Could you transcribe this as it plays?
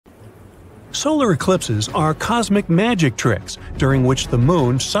Solar eclipses are cosmic magic tricks during which the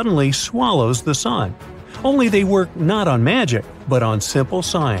moon suddenly swallows the sun. Only they work not on magic, but on simple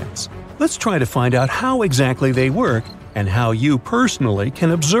science. Let's try to find out how exactly they work and how you personally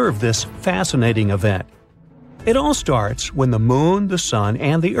can observe this fascinating event. It all starts when the moon, the sun,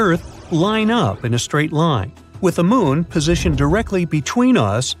 and the earth line up in a straight line, with the moon positioned directly between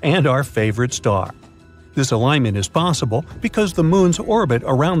us and our favorite star. This alignment is possible because the moon's orbit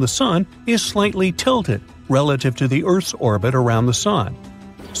around the sun is slightly tilted relative to the Earth's orbit around the sun.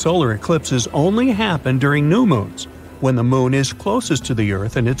 Solar eclipses only happen during new moons, when the moon is closest to the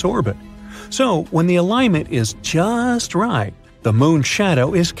Earth in its orbit. So, when the alignment is just right, the moon's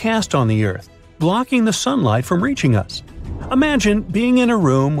shadow is cast on the Earth, blocking the sunlight from reaching us. Imagine being in a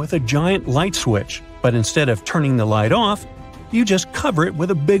room with a giant light switch, but instead of turning the light off, you just cover it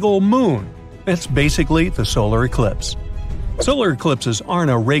with a big old moon. It's basically the solar eclipse. Solar eclipses aren't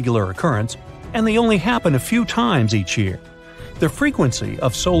a regular occurrence, and they only happen a few times each year. The frequency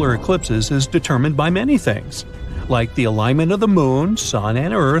of solar eclipses is determined by many things, like the alignment of the moon, sun,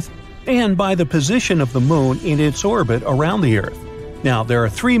 and earth, and by the position of the moon in its orbit around the earth. Now, there are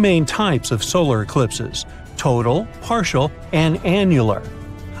three main types of solar eclipses: total, partial, and annular.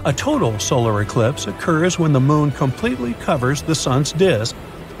 A total solar eclipse occurs when the moon completely covers the sun's disk,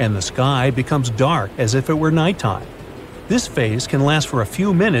 and the sky becomes dark as if it were nighttime. This phase can last for a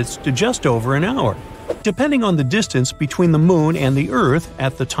few minutes to just over an hour, depending on the distance between the moon and the Earth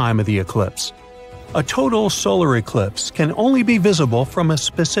at the time of the eclipse. A total solar eclipse can only be visible from a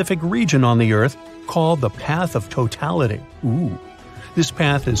specific region on the Earth called the path of totality. This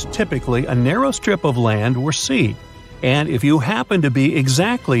path is typically a narrow strip of land or sea, and if you happen to be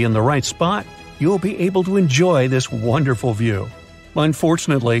exactly in the right spot, you'll be able to enjoy this wonderful view.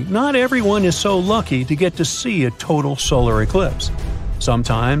 Unfortunately, not everyone is so lucky to get to see a total solar eclipse.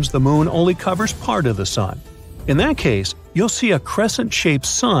 Sometimes the moon only covers part of the sun. In that case, you'll see a crescent-shaped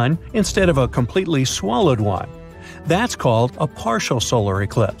sun instead of a completely swallowed one. That's called a partial solar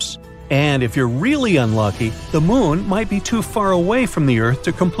eclipse. And if you're really unlucky, the moon might be too far away from the Earth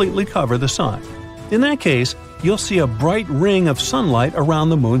to completely cover the sun. In that case, you'll see a bright ring of sunlight around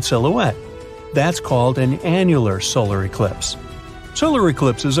the moon's silhouette. That's called an annular solar eclipse. Solar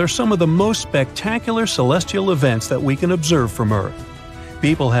eclipses are some of the most spectacular celestial events that we can observe from Earth.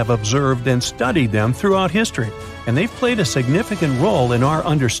 People have observed and studied them throughout history, and they've played a significant role in our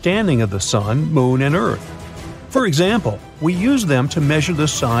understanding of the sun, moon, and Earth. For example, we use them to measure the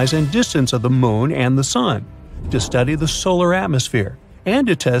size and distance of the moon and the sun, to study the solar atmosphere, and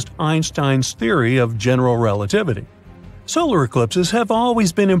to test Einstein's theory of general relativity. Solar eclipses have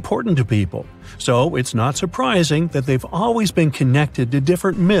always been important to people, so it's not surprising that they've always been connected to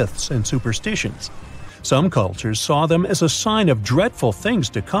different myths and superstitions. Some cultures saw them as a sign of dreadful things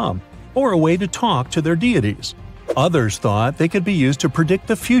to come, or a way to talk to their deities. Others thought they could be used to predict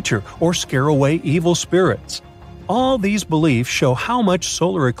the future or scare away evil spirits. All these beliefs show how much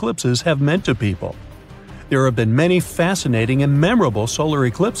solar eclipses have meant to people. There have been many fascinating and memorable solar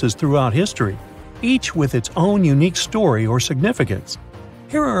eclipses throughout history, each with its own unique story or significance.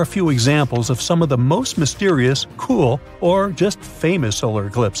 Here are a few examples of some of the most mysterious, cool, or just famous solar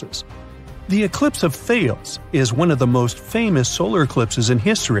eclipses. The eclipse of Thales is one of the most famous solar eclipses in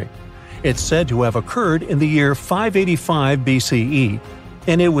history. It's said to have occurred in the year 585 BCE,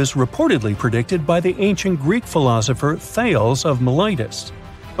 and it was reportedly predicted by the ancient Greek philosopher Thales of Miletus.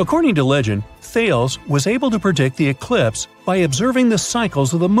 According to legend, Thales was able to predict the eclipse by observing the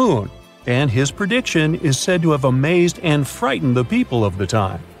cycles of the moon, and his prediction is said to have amazed and frightened the people of the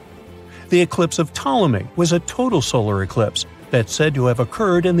time. The eclipse of Ptolemy was a total solar eclipse that's said to have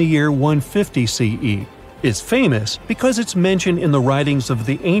occurred in the year 150 CE. It's famous because it's mentioned in the writings of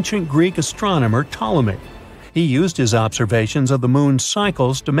the ancient Greek astronomer Ptolemy. He used his observations of the moon's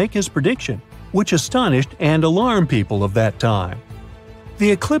cycles to make his prediction, which astonished and alarmed people of that time.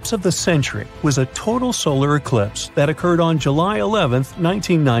 The eclipse of the century was a total solar eclipse that occurred on July 11,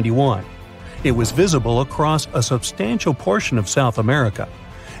 1991. It was visible across a substantial portion of South America.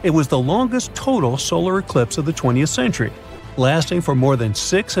 It was the longest total solar eclipse of the 20th century, lasting for more than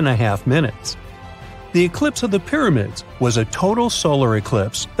 6.5 minutes. The eclipse of the pyramids was a total solar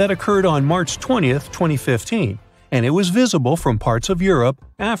eclipse that occurred on March 20, 2015, and it was visible from parts of Europe,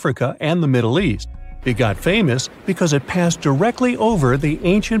 Africa, and the Middle East. It got famous because it passed directly over the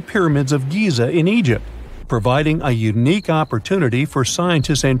ancient pyramids of Giza in Egypt, providing a unique opportunity for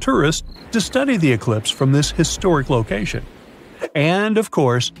scientists and tourists to study the eclipse from this historic location. And, of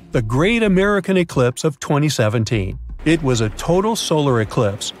course, the Great American Eclipse of 2017. It was a total solar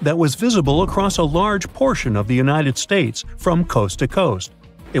eclipse that was visible across a large portion of the United States from coast to coast.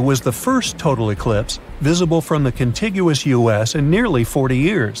 It was the first total eclipse visible from the contiguous U.S. in nearly 40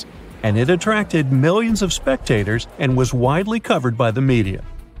 years, and it attracted millions of spectators and was widely covered by the media.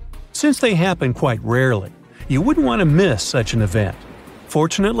 Since they happen quite rarely, you wouldn't want to miss such an event.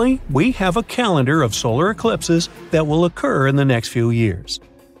 Fortunately, we have a calendar of solar eclipses that will occur in the next few years.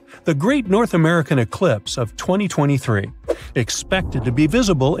 The Great North American Eclipse of 2023, expected to be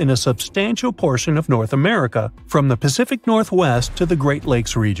visible in a substantial portion of North America from the Pacific Northwest to the Great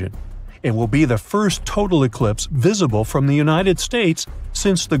Lakes region. It will be the first total eclipse visible from the United States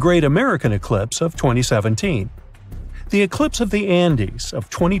since the Great American Eclipse of 2017. The Eclipse of the Andes of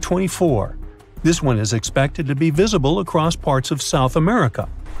 2024. This one is expected to be visible across parts of South America,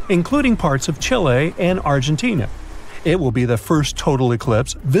 including parts of Chile and Argentina. It will be the first total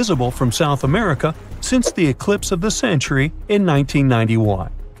eclipse visible from South America since the eclipse of the century in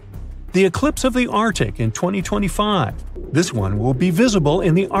 1991. The Eclipse of the Arctic in 2025. This one will be visible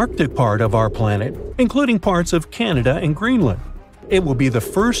in the Arctic part of our planet, including parts of Canada and Greenland. It will be the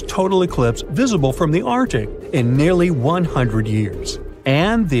first total eclipse visible from the Arctic in nearly 100 years.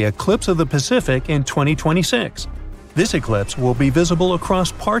 And the Eclipse of the Pacific in 2026. This eclipse will be visible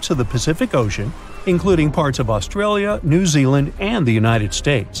across parts of the Pacific Ocean, including parts of Australia, New Zealand, and the United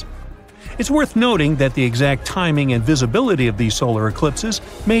States. It's worth noting that the exact timing and visibility of these solar eclipses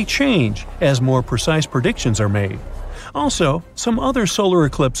may change as more precise predictions are made. Also, some other solar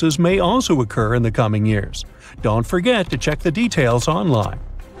eclipses may also occur in the coming years. Don't forget to check the details online.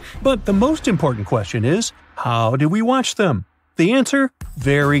 But the most important question is, how do we watch them? The answer?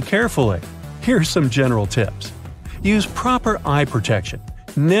 Very carefully. Here's some general tips. Use proper eye protection.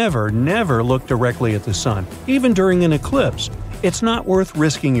 Never look directly at the sun, even during an eclipse. It's not worth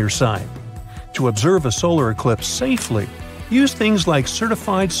risking your sight. To observe a solar eclipse safely, use things like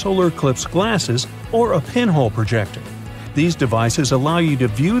certified solar eclipse glasses or a pinhole projector. These devices allow you to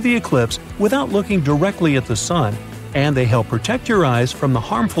view the eclipse without looking directly at the sun, and they help protect your eyes from the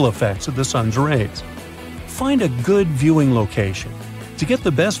harmful effects of the sun's rays. Find a good viewing location. To get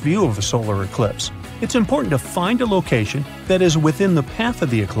the best view of a solar eclipse, it's important to find a location that is within the path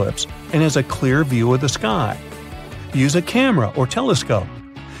of the eclipse and has a clear view of the sky. Use a camera or telescope.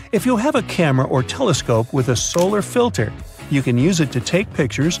 If you have a camera or telescope with a solar filter, you can use it to take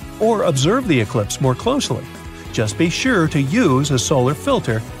pictures or observe the eclipse more closely. Just be sure to use a solar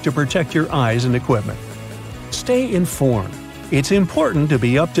filter to protect your eyes and equipment. Stay informed. It's important to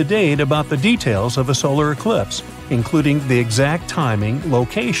be up to date about the details of a solar eclipse, including the exact timing,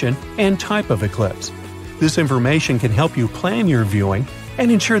 location, and type of eclipse. This information can help you plan your viewing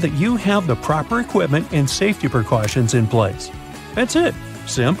and ensure that you have the proper equipment and safety precautions in place. That's it.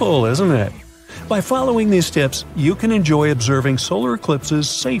 Simple, isn't it? By following these tips, you can enjoy observing solar eclipses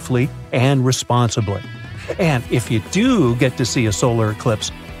safely and responsibly. And if you do get to see a solar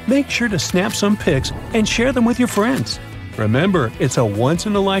eclipse, make sure to snap some pics and share them with your friends. Remember, it's a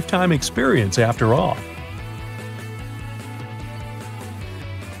once-in-a-lifetime experience after all.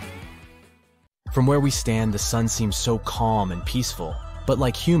 From where we stand, the sun seems so calm and peaceful. But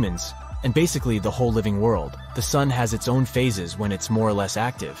like humans, and basically the whole living world, the sun has its own phases when it's more or less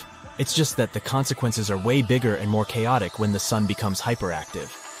active. It's just that the consequences are way bigger and more chaotic when the sun becomes hyperactive.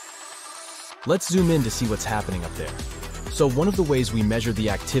 Let's zoom in to see what's happening up there. So one of the ways we measure the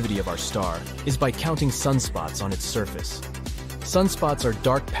activity of our star is by counting sunspots on its surface. Sunspots are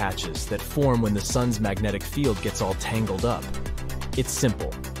dark patches that form when the sun's magnetic field gets all tangled up. It's simple.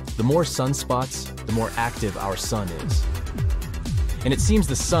 The more sunspots, the more active our sun is. And it seems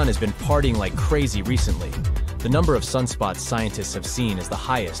the sun has been partying like crazy recently. The number of sunspots scientists have seen is the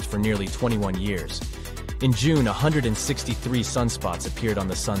highest for nearly 21 years. In June, 163 sunspots appeared on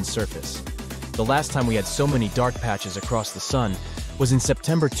the sun's surface. The last time we had so many dark patches across the sun was in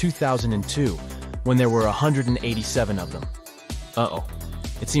September 2002, when there were 187 of them. Uh-oh.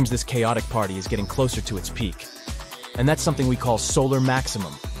 It seems this chaotic party is getting closer to its peak. And that's something we call solar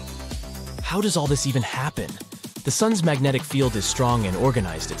maximum. How does all this even happen? The sun's magnetic field is strong and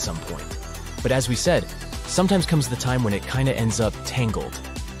organized at some point. But as we said, sometimes comes the time when it kinda ends up tangled.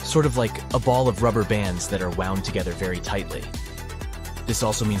 Sort of like a ball of rubber bands that are wound together very tightly. This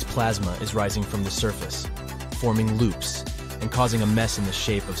also means plasma is rising from the surface, forming loops, and causing a mess in the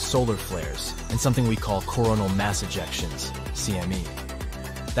shape of solar flares and something we call coronal mass ejections, CME.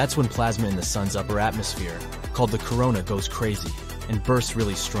 That's when plasma in the sun's upper atmosphere, called the corona, goes crazy and bursts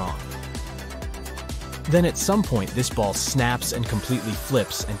really strong. Then at some point this ball snaps and completely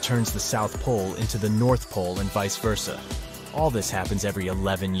flips and turns the South Pole into the North Pole and vice versa. All this happens every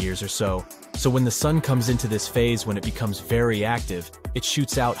 11 years or so, So when the sun comes into this phase when it becomes very active, it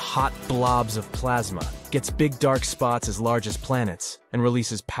shoots out hot blobs of plasma, gets big dark spots as large as planets, and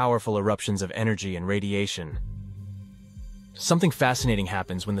releases powerful eruptions of energy and radiation. Something fascinating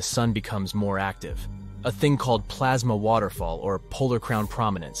happens when the sun becomes more active. A thing called plasma waterfall or polar crown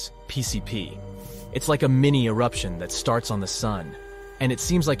prominence, PCP. It's like a mini eruption that starts on the sun, and it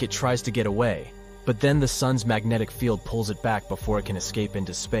seems like it tries to get away, but then the sun's magnetic field pulls it back before it can escape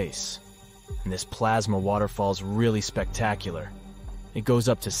into space. And this plasma waterfall's really spectacular. It goes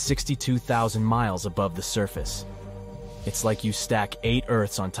up to 62,000 miles above the surface. It's like you stack 8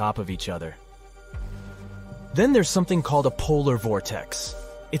 Earths on top of each other. Then there's something called a polar vortex.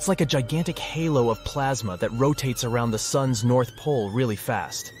 It's like a gigantic halo of plasma that rotates around the sun's north pole really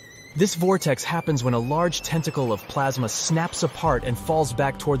fast. This vortex happens when a large tentacle of plasma snaps apart and falls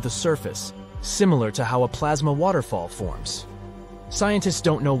back toward the surface, similar to how a plasma waterfall forms. Scientists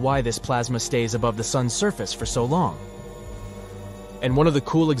don't know why this plasma stays above the sun's surface for so long. And one of the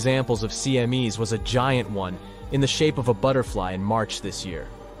cool examples of CMEs was a giant one in the shape of a butterfly in March this year.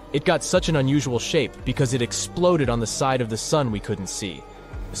 It got such an unusual shape because it exploded on the side of the sun we couldn't see,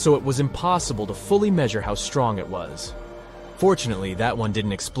 so it was impossible to fully measure how strong it was. Fortunately, that one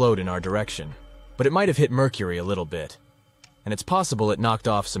didn't explode in our direction, but it might have hit Mercury a little bit. And it's possible it knocked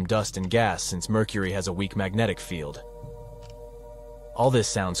off some dust and gas since Mercury has a weak magnetic field. All this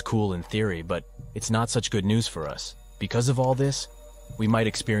sounds cool in theory, but it's not such good news for us. Because of all this, we might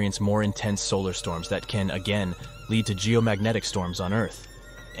experience more intense solar storms that can, again, lead to geomagnetic storms on Earth.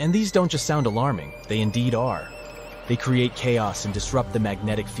 And these don't just sound alarming, they indeed are. They create chaos and disrupt the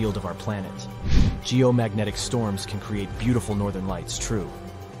magnetic field of our planet. Geomagnetic storms can create beautiful northern lights, true.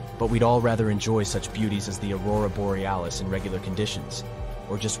 But we'd all rather enjoy such beauties as the aurora borealis in regular conditions,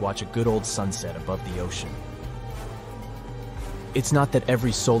 or just watch a good old sunset above the ocean. It's not that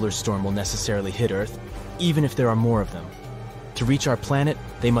every solar storm will necessarily hit Earth, even if there are more of them. To reach our planet,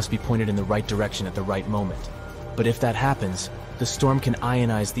 they must be pointed in the right direction at the right moment. But if that happens, the storm can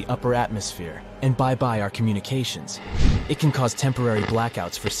ionize the upper atmosphere and bye-bye our communications. It can cause temporary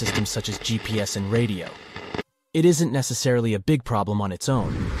blackouts for systems such as GPS and radio. It isn't necessarily a big problem on its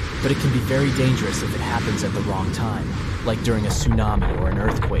own, but it can be very dangerous if it happens at the wrong time, like during a tsunami or an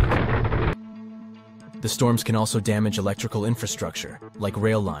earthquake. The storms can also damage electrical infrastructure, like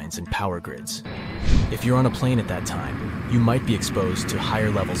rail lines and power grids. If you're on a plane at that time, you might be exposed to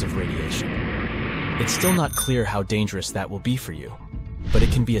higher levels of radiation. It's still not clear how dangerous that will be for you, but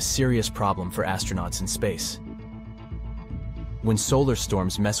it can be a serious problem for astronauts in space. When solar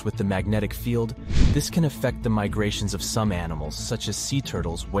storms mess with the magnetic field, this can affect the migrations of some animals, such as sea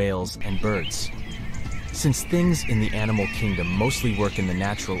turtles, whales, and birds. Since things in the animal kingdom mostly work in the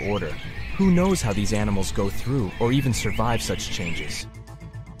natural order, who knows how these animals go through or even survive such changes?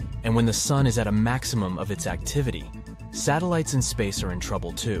 And when the sun is at a maximum of its activity, satellites in space are in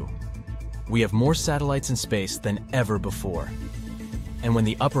trouble too. We have more satellites in space than ever before. And when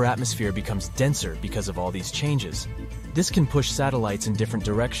the upper atmosphere becomes denser because of all these changes, this can push satellites in different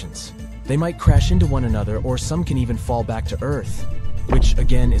directions. They might crash into one another, or some can even fall back to Earth, which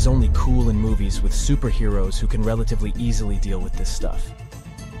again is only cool in movies with superheroes who can relatively easily deal with this stuff.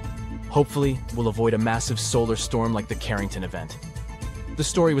 Hopefully, we'll avoid a massive solar storm like the Carrington event. The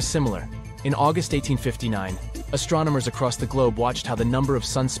story was similar. In August 1859, astronomers across the globe watched how the number of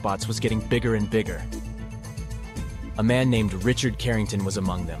sunspots was getting bigger and bigger. A man named Richard Carrington was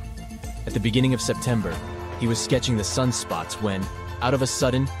among them. At the beginning of September, he was sketching the sunspots when, out of a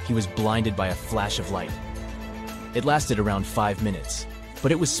sudden, he was blinded by a flash of light. It lasted around 5 minutes,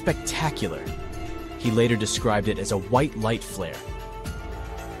 but it was spectacular. He later described it as a white light flare.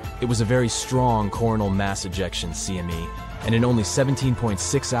 It was a very strong coronal mass ejection, CME, and in only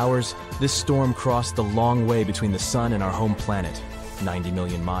 17.6 hours, this storm crossed the long way between the sun and our home planet, 90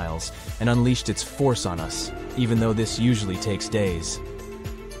 million miles, and unleashed its force on us, even though this usually takes days.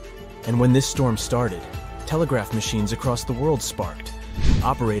 And when this storm started, telegraph machines across the world sparked.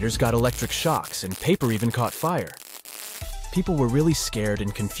 Operators got electric shocks, and paper even caught fire. People were really scared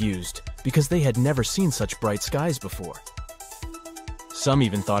and confused because they had never seen such bright skies before. Some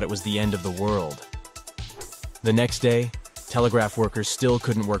even thought it was the end of the world. The next day, telegraph workers still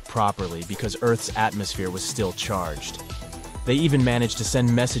couldn't work properly because Earth's atmosphere was still charged. They even managed to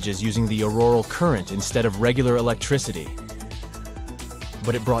send messages using the auroral current instead of regular electricity.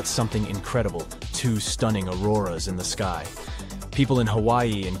 But it brought something incredible, 2 stunning auroras in the sky. People in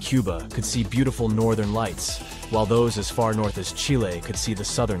Hawaii and Cuba could see beautiful northern lights, while those as far north as Chile could see the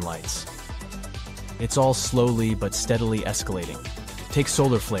southern lights. It's all slowly but steadily escalating. Take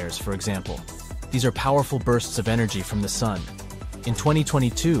solar flares, for example. These are powerful bursts of energy from the sun. In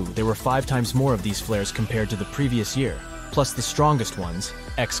 2022, there were 5 times more of these flares compared to the previous year. Plus, the strongest ones,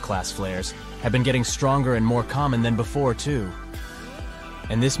 X-class flares, have been getting stronger and more common than before, too.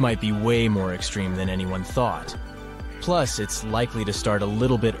 And this might be way more extreme than anyone thought. Plus, it's likely to start a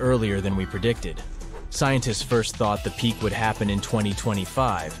little bit earlier than we predicted. Scientists first thought the peak would happen in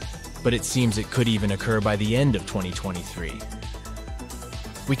 2025, but it seems it could even occur by the end of 2023.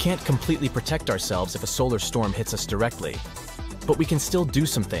 We can't completely protect ourselves if a solar storm hits us directly, but we can still do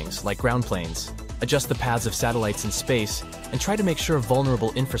some things like ground planes, adjust the paths of satellites in space, and try to make sure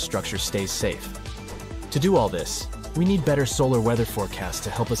vulnerable infrastructure stays safe. To do all this, we need better solar weather forecasts to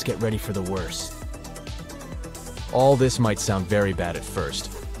help us get ready for the worst. All this might sound very bad at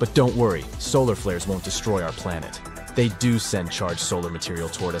first, but don't worry, solar flares won't destroy our planet. They do send charged solar material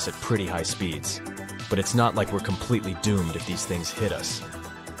toward us at pretty high speeds, but it's not like we're completely doomed if these things hit us.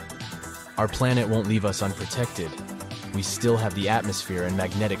 Our planet won't leave us unprotected. We still have the atmosphere and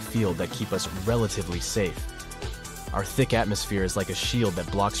magnetic field that keep us relatively safe. Our thick atmosphere is like a shield that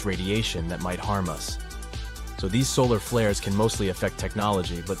blocks radiation that might harm us. So these solar flares can mostly affect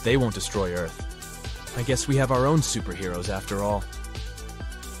technology, but they won't destroy Earth. I guess we have our own superheroes after all.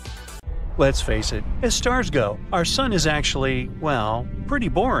 Let's face it, as stars go, our sun is actually, well, pretty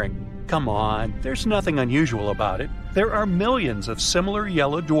boring. Come on, there's nothing unusual about it. There are millions of similar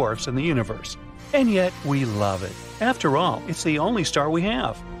yellow dwarfs in the universe. And yet, we love it. After all, it's the only star we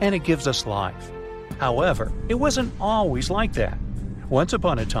have, and it gives us life. However, it wasn't always like that. Once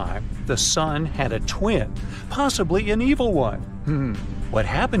upon a time, the sun had a twin, possibly an evil one. What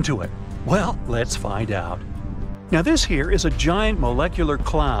happened to it? Well, let's find out. Now this here is a giant molecular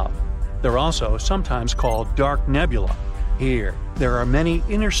cloud. They're also sometimes called dark nebula. Here, there are many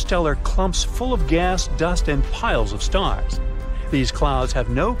interstellar clumps full of gas, dust, and piles of stars. These clouds have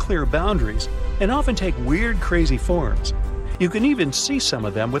no clear boundaries and often take weird, crazy forms. You can even see some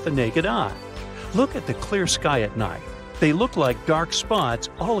of them with the naked eye. Look at the clear sky at night. They look like dark spots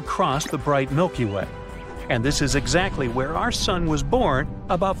all across the bright Milky Way. And this is exactly where our sun was born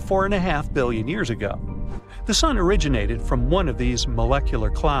about 4.5 billion years ago. The sun originated from one of these molecular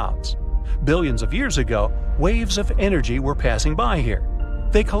clouds. Billions of years ago, waves of energy were passing by here.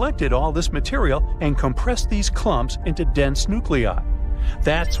 They collected all this material and compressed these clumps into dense nuclei.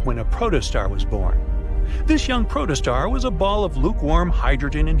 That's when a protostar was born. This young protostar was a ball of lukewarm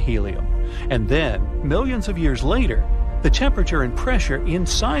hydrogen and helium. And then, millions of years later, the temperature and pressure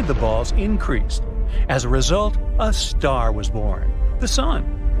inside the balls increased. As a result, a star was born, the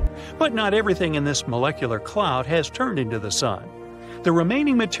sun. But not everything in this molecular cloud has turned into the sun. The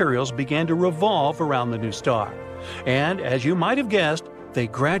remaining materials began to revolve around the new star. And as you might have guessed, they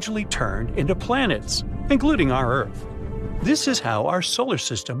gradually turned into planets, including our Earth. This is how our solar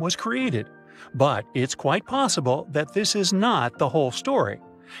system was created. But it's quite possible that this is not the whole story,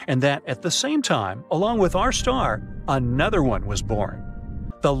 and that at the same time, along with our star, another one was born.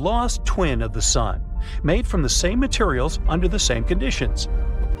 The lost twin of the sun, made from the same materials under the same conditions.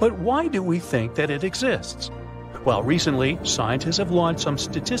 But why do we think that it exists? Well, recently, scientists have launched some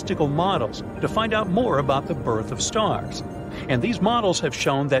statistical models to find out more about the birth of stars. And these models have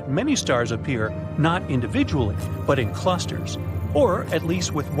shown that many stars appear not individually, but in clusters, or at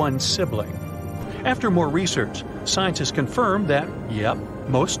least with one sibling. After more research, scientists confirmed that, yep,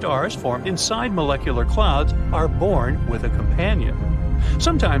 most stars formed inside molecular clouds are born with a companion.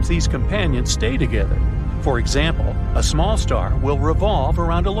 Sometimes these companions stay together. For example, a small star will revolve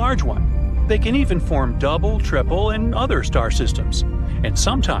around a large one. They can even form double, triple, and other star systems. And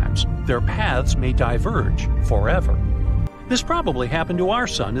sometimes their paths may diverge forever. This probably happened to our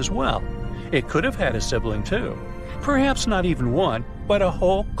sun as well. It could have had a sibling too. Perhaps not even one, but a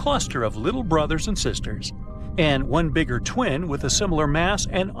whole cluster of little brothers and sisters. And one bigger twin with a similar mass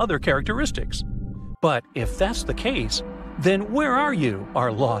and other characteristics. But if that's the case, then where are you,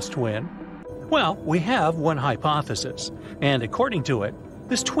 our lost twin? Well, we have one hypothesis, and according to it,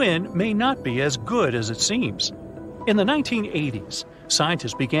 this twin may not be as good as it seems. In the 1980s,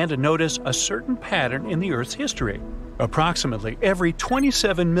 scientists began to notice a certain pattern in the Earth's history. Approximately every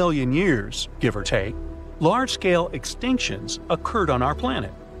 27 million years, give or take, large-scale extinctions occurred on our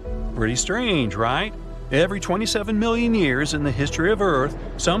planet. Pretty strange, right? Every 27 million years in the history of Earth,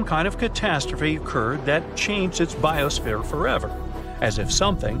 some kind of catastrophe occurred that changed its biosphere forever, as if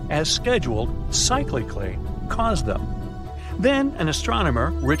something, as scheduled, cyclically, caused them. Then an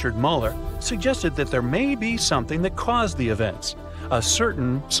astronomer, Richard Muller, suggested that there may be something that caused the events, a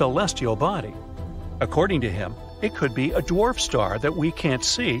certain celestial body. According to him, it could be a dwarf star that we can't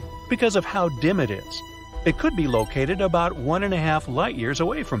see because of how dim it is. It could be located about 1.5 light years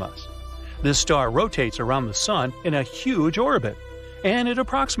away from us. This star rotates around the sun in a huge orbit, and it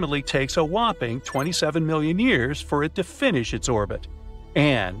approximately takes a whopping 27 million years for it to finish its orbit.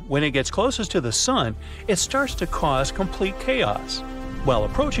 And when it gets closest to the Sun, it starts to cause complete chaos. While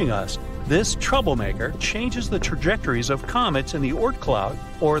approaching us, this troublemaker changes the trajectories of comets in the Oort cloud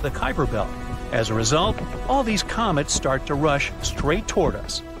or the Kuiper belt. As a result, all these comets start to rush straight toward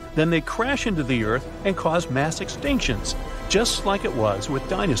us. Then they crash into the Earth and cause mass extinctions, just like it was with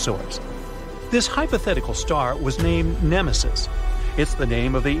dinosaurs. This hypothetical star was named Nemesis. It's the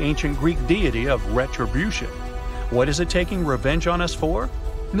name of the ancient Greek deity of retribution. What is it taking revenge on us for?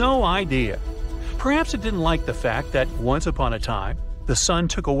 No idea. Perhaps it didn't like the fact that once upon a time, the Sun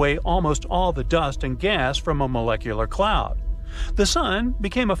took away almost all the dust and gas from a molecular cloud. The Sun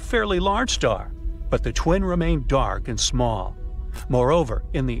became a fairly large star, but the twin remained dark and small. Moreover,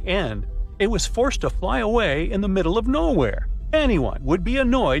 in the end, it was forced to fly away in the middle of nowhere. Anyone would be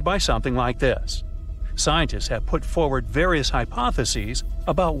annoyed by something like this. Scientists have put forward various hypotheses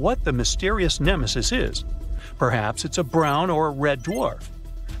about what the mysterious nemesis is. Perhaps it's a brown or red dwarf,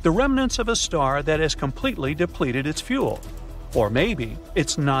 the remnants of a star that has completely depleted its fuel. Or maybe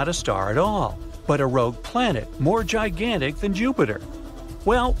it's not a star at all, but a rogue planet more gigantic than Jupiter.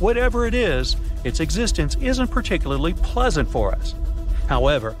 Well, whatever it is, its existence isn't particularly pleasant for us.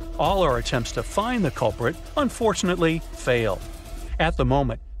 However, all our attempts to find the culprit unfortunately failed. At the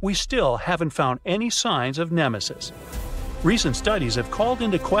moment, we still haven't found any signs of Nemesis. Recent studies have called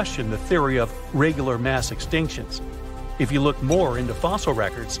into question the theory of regular mass extinctions. If you look more into fossil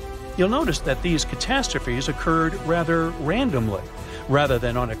records, you'll notice that these catastrophes occurred rather randomly, rather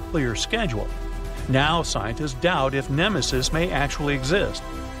than on a clear schedule. Now scientists doubt if Nemesis may actually exist.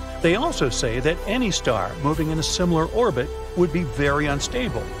 They also say that any star moving in a similar orbit would be very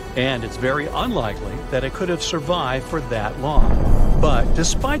unstable, and it's very unlikely that it could have survived for that long. But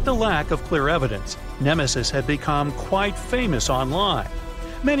despite the lack of clear evidence, Nemesis had become quite famous online.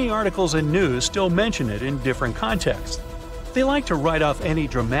 Many articles and news still mention it in different contexts. They like to write off any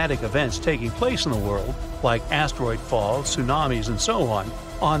dramatic events taking place in the world, like asteroid falls, tsunamis, and so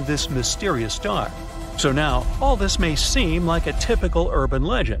on this mysterious star. So now, all this may seem like a typical urban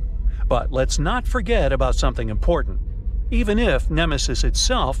legend, but let's not forget about something important. Even if Nemesis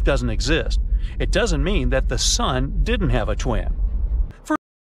itself doesn't exist, it doesn't mean that the Sun didn't have a twin.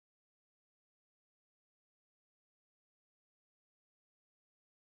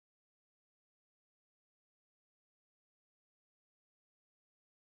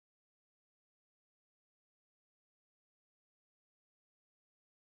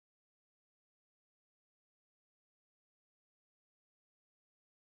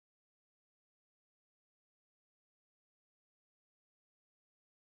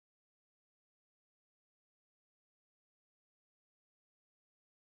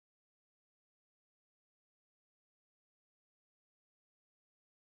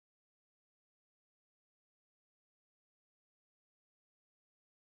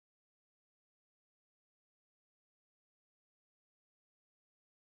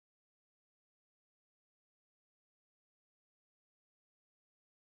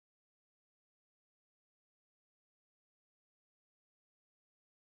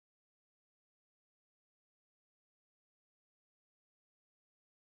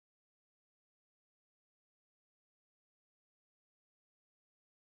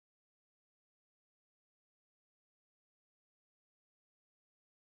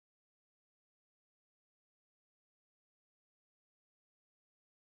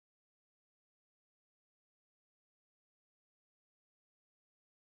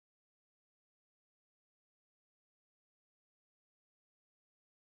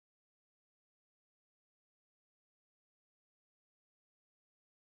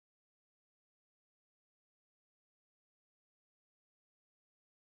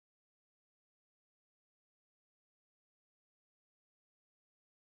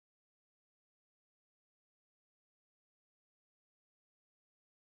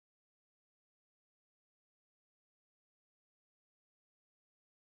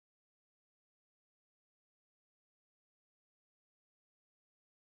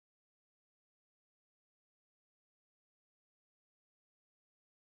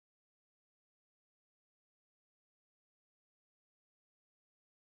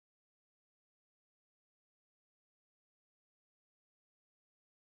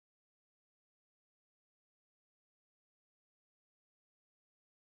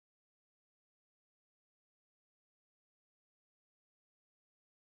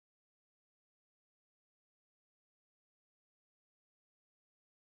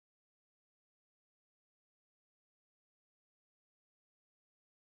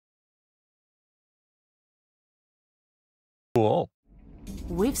 Cool.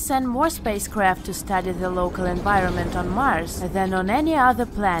 We've sent more spacecraft to study the local environment on Mars than on any other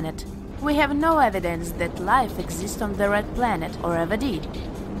planet. We have no evidence that life exists on the red planet or ever did.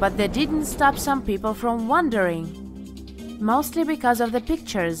 But that didn't stop some people from wondering. Mostly because of the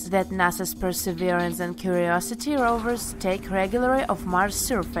pictures that NASA's Perseverance and Curiosity rovers take regularly of Mars'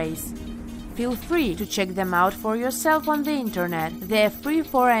 surface. Feel free to check them out for yourself on the internet. They are free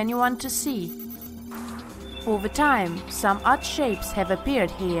for anyone to see. Over time, some odd shapes have appeared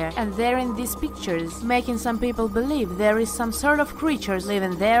here and there in these pictures, making some people believe there is some sort of creatures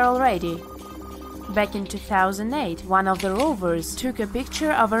living there already. Back in 2008, one of the rovers took a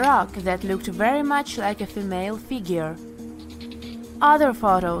picture of a rock that looked very much like a female figure. Other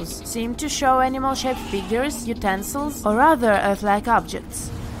photos seem to show animal-shaped figures, utensils, or other Earth-like objects.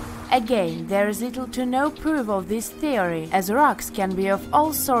 Again, there is little to no proof of this theory, as rocks can be of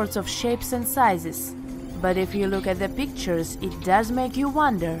all sorts of shapes and sizes. But if you look at the pictures, it does make you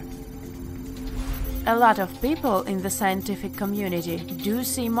wonder. A lot of people in the scientific community do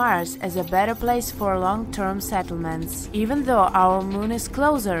see Mars as a better place for long-term settlements, even though our moon is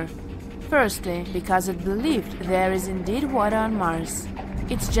closer. Firstly, because it believed there is indeed water on Mars.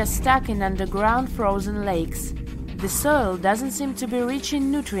 It's just stuck in underground frozen lakes. The soil doesn't seem to be rich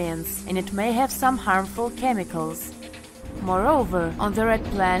in nutrients, and it may have some harmful chemicals. Moreover, on the red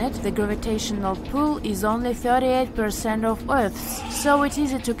planet, the gravitational pull is only 38% of Earth's, so it's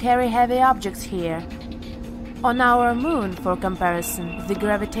easy to carry heavy objects here. On our moon, for comparison, the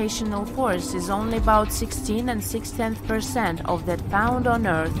gravitational force is only about 16 and 16% of that found on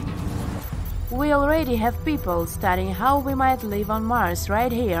Earth. We already have people studying how we might live on Mars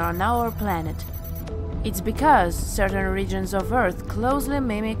right here on our planet. It's because certain regions of Earth closely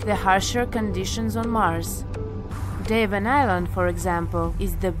mimic the harsher conditions on Mars. Devon Island, for example,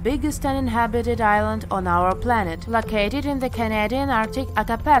 is the biggest uninhabited island on our planet, located in the Canadian Arctic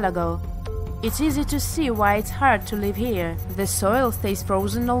archipelago. It's easy to see why it's hard to live here. The soil stays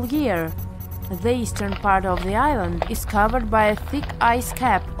frozen all year. The eastern part of the island is covered by a thick ice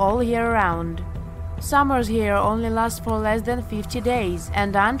cap all year round. Summers here only last for less than 50 days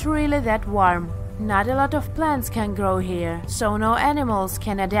and aren't really that warm. Not a lot of plants can grow here, so no animals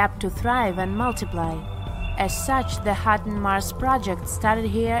can adapt to thrive and multiply. As such, the Hutton Mars project started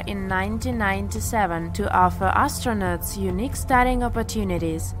here in 1997 to offer astronauts unique studying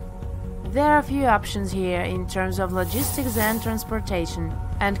opportunities. There are few options here in terms of logistics and transportation,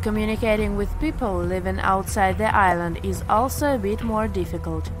 and communicating with people living outside the island is also a bit more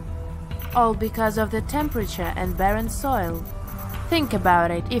difficult. All because of the temperature and barren soil. Think about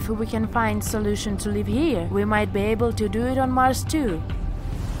it, if we can find solution to live here, we might be able to do it on Mars too.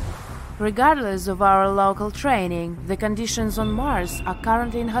 Regardless of our local training, the conditions on Mars are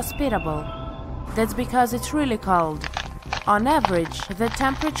currently inhospitable. That's because it's really cold. On average, the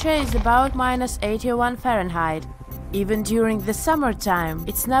temperature is about -81 Fahrenheit. Even during the summertime,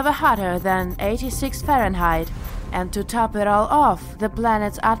 it's never hotter than 86 Fahrenheit. And to top it all off, the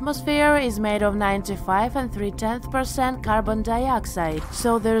planet's atmosphere is made of 95 and 3/10% carbon dioxide,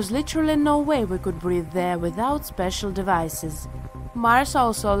 so there's literally no way we could breathe there without special devices. Mars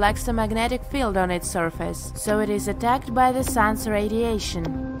also lacks a magnetic field on its surface, so it is attacked by the sun's radiation.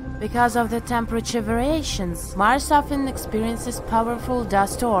 Because of the temperature variations, Mars often experiences powerful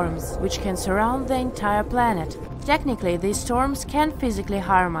dust storms, which can surround the entire planet. Technically, these storms can physically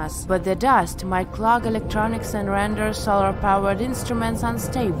harm us, but the dust might clog electronics and render solar-powered instruments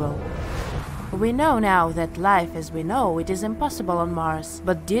unstable. We know now that life as we know it is impossible on Mars,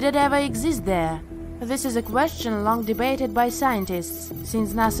 but did it ever exist there? This is a question long debated by scientists,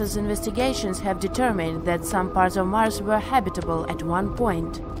 since NASA's investigations have determined that some parts of Mars were habitable at one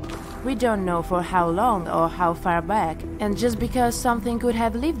point. We don't know for how long or how far back, and just because something could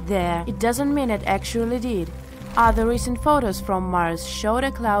have lived there, it doesn't mean it actually did. Other recent photos from Mars showed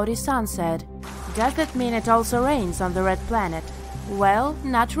a cloudy sunset. Does that mean it also rains on the red planet? Well,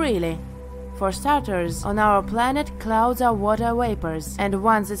 not really. For starters, on our planet clouds are water vapors, and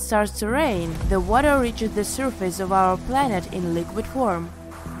once it starts to rain, the water reaches the surface of our planet in liquid form.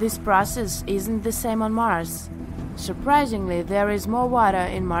 This process isn't the same on Mars. Surprisingly, there is more water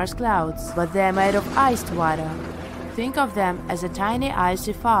in Mars clouds, but they are made of iced water. Think of them as a tiny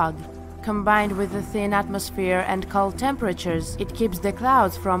icy fog. Combined with the thin atmosphere and cold temperatures, it keeps the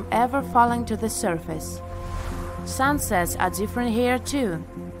clouds from ever falling to the surface. Sunsets are different here too.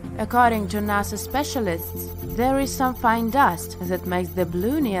 According to NASA specialists, there is some fine dust that makes the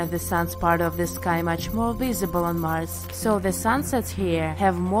blue near the sun's part of the sky much more visible on Mars, so the sunsets here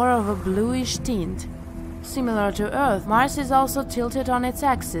have more of a bluish tint. Similar to Earth, Mars is also tilted on its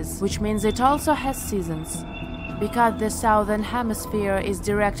axis, which means it also has seasons. Because the southern hemisphere is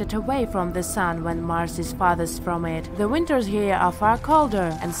directed away from the sun when Mars is farthest from it, the winters here are far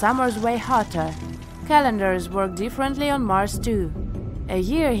colder and summers way hotter. Calendars work differently on Mars too. A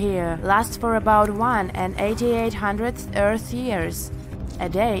year here lasts for about 1/8800th Earth years. A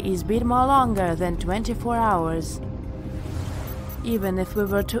day is a bit more longer than 24 hours. Even if we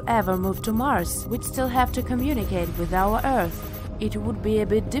were to ever move to Mars, we'd still have to communicate with our Earth. It would be a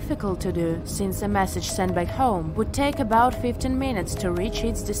bit difficult to do, since a message sent back home would take about 15 minutes to reach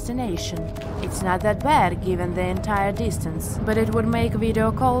its destination. It's not that bad given the entire distance, but it would make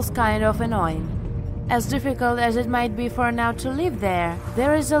video calls kind of annoying. As difficult as it might be for now to live there,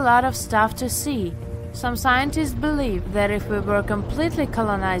 there is a lot of stuff to see. Some scientists believe that if we were completely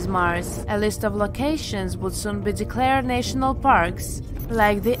colonize Mars, a list of locations would soon be declared national parks,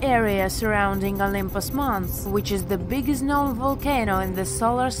 like the area surrounding Olympus Mons, which is the biggest known volcano in the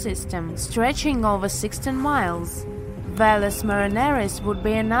solar system, stretching over 16 miles. Valles Marineris would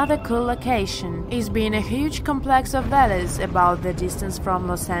be another cool location. It's been a huge complex of valleys about the distance from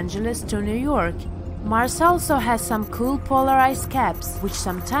Los Angeles to New York. Mars also has some cool polar ice caps, which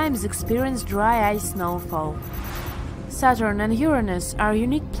sometimes experience dry ice snowfall. Saturn and Uranus are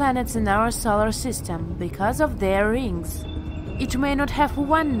unique planets in our solar system because of their rings. It may not have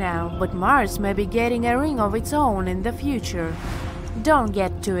one now, but Mars may be getting a ring of its own in the future. Don't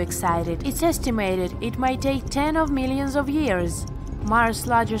get too excited. It's estimated it might take 10 of millions of years. Mars'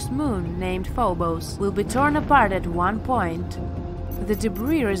 largest moon, named Phobos, will be torn apart at one point. The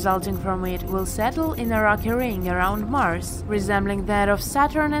debris resulting from it will settle in a rocky ring around Mars, resembling that of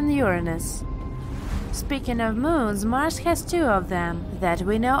Saturn and Uranus. Speaking of moons, Mars has two of them that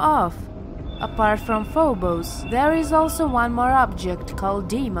we know of. Apart from Phobos, there is also one more object called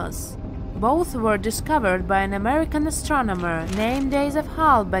Deimos. Both were discovered by an American astronomer named Joseph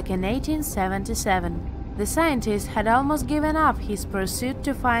Hall back in 1877. The scientist had almost given up his pursuit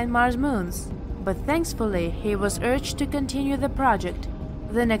to find Mars moons, but thankfully he was urged to continue the project.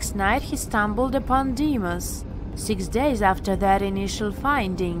 The next night he stumbled upon Deimos. 6 days after that initial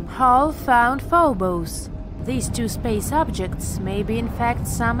finding, Hall found Phobos. These two space objects may be in fact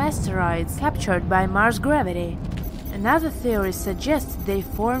some asteroids captured by Mars gravity. Another theory suggests they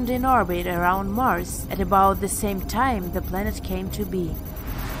formed in orbit around Mars at about the same time the planet came to be.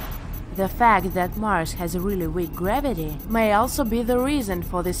 The fact that Mars has a really weak gravity may also be the reason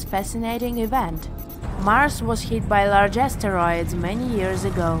for this fascinating event. Mars was hit by large asteroids many years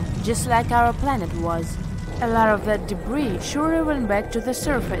ago, just like our planet was. A lot of that debris surely went back to the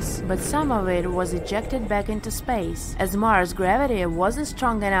surface, but some of it was ejected back into space, as Mars' gravity wasn't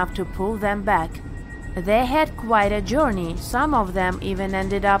strong enough to pull them back. They had quite a journey, some of them even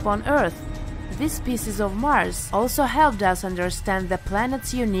ended up on Earth. These pieces of Mars also helped us understand the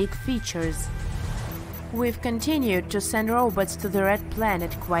planet's unique features. We've continued to send robots to the Red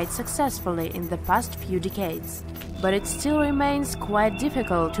Planet quite successfully in the past few decades, but it still remains quite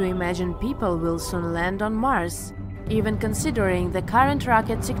difficult to imagine people will soon land on Mars. Even considering the current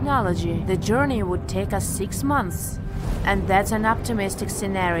rocket technology, the journey would take us 6 months. And that's an optimistic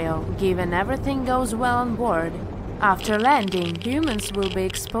scenario, given everything goes well on board. After landing, humans will be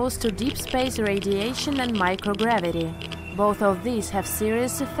exposed to deep space radiation and microgravity. Both of these have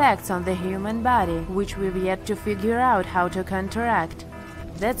serious effects on the human body, which we've yet to figure out how to counteract.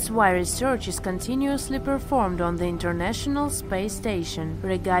 That's why research is continuously performed on the International Space Station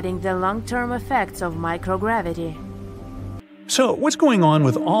regarding the long-term effects of microgravity. So, what's going on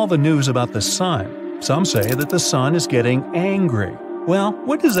with all the news about the sun? Some say that the sun is getting angry. Well,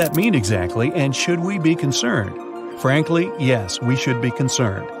 what does that mean exactly, and should we be concerned? Frankly, yes, we should be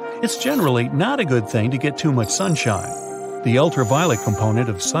concerned. It's generally not a good thing to get too much sunshine. The ultraviolet component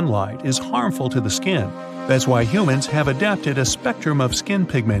of sunlight is harmful to the skin. That's why humans have adapted a spectrum of skin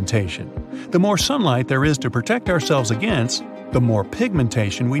pigmentation. The more sunlight there is to protect ourselves against, the more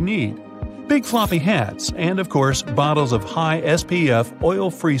pigmentation we need. Big floppy hats and, of course, bottles of high SPF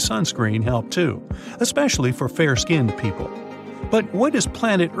oil-free sunscreen help too, especially for fair-skinned people. But what is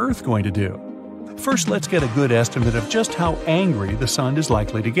planet Earth going to do? First, let's get a good estimate of just how angry the sun is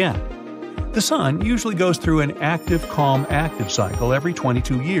likely to get. The sun usually goes through an active-calm-active cycle every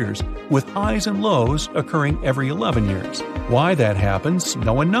 22 years, with highs and lows occurring every 11 years. Why that happens,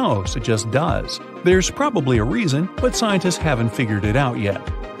 no one knows, it just does. There's probably a reason, but scientists haven't figured it out yet.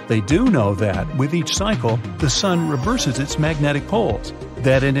 They do know that, with each cycle, the sun reverses its magnetic poles.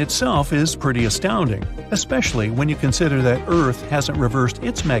 That in itself is pretty astounding, especially when you consider that Earth hasn't reversed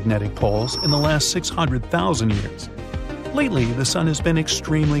its magnetic poles in the last 600,000 years. Lately, the sun has been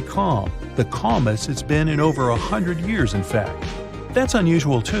extremely calm, the calmest it's been in over 100 years in fact. That's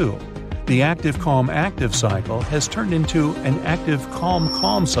unusual too. The active calm active cycle has turned into an active calm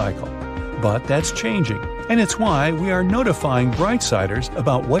calm cycle. But that's changing, and it's why we are notifying Brightsiders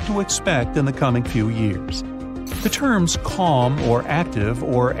about what to expect in the coming few years. The terms calm or active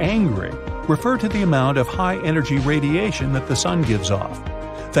or angry refer to the amount of high-energy radiation that the sun gives off.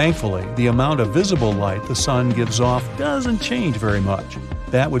 Thankfully, the amount of visible light the sun gives off doesn't change very much.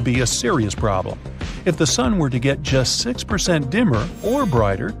 That would be a serious problem. If the sun were to get just 6% dimmer or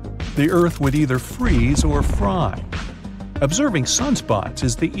brighter, the Earth would either freeze or fry. Observing sunspots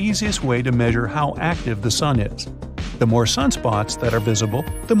is the easiest way to measure how active the sun is. The more sunspots that are visible,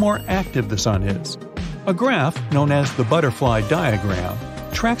 the more active the sun is. A graph, known as the butterfly diagram,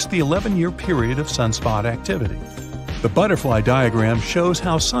 tracks the 11-year period of sunspot activity. The butterfly diagram shows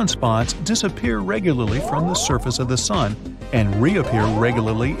how sunspots disappear regularly from the surface of the sun and reappear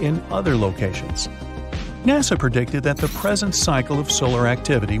regularly in other locations. NASA predicted that the present cycle of solar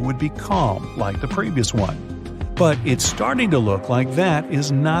activity would be calm, like the previous one. But it's starting to look like that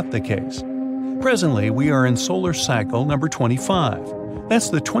is not the case. Presently, we are in solar cycle number 25.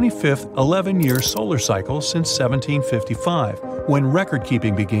 That's the 25th 11-year solar cycle since 1755, when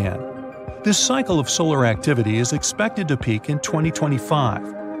record-keeping began. This cycle of solar activity is expected to peak in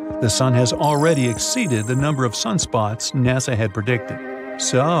 2025. The sun has already exceeded the number of sunspots NASA had predicted.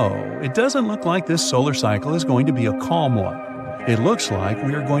 So, it doesn't look like this solar cycle is going to be a calm one. It looks like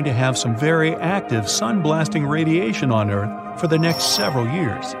we are going to have some very active sun-blasting radiation on Earth for the next several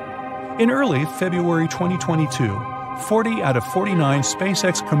years. In early February 2022, 40 out of 49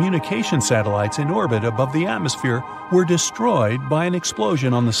 SpaceX communication satellites in orbit above the atmosphere were destroyed by an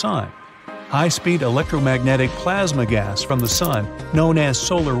explosion on the sun. High-speed electromagnetic plasma gas from the sun, known as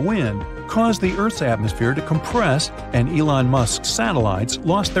solar wind, caused the Earth's atmosphere to compress, and Elon Musk's satellites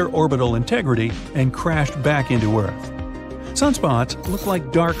lost their orbital integrity and crashed back into Earth. Sunspots look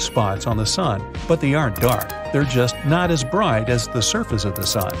like dark spots on the sun, but they aren't dark. They're just not as bright as the surface of the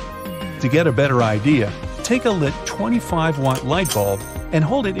sun. To get a better idea, take a lit 25-watt light bulb and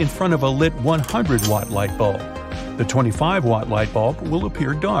hold it in front of a lit 100-watt light bulb. The 25-watt light bulb will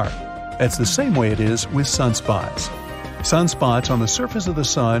appear dark. That's the same way it is with sunspots. Sunspots on the surface of the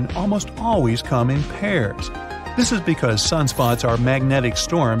sun almost always come in pairs. This is because sunspots are magnetic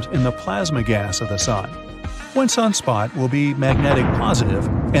storms in the plasma gas of the sun. One sunspot will be magnetic positive,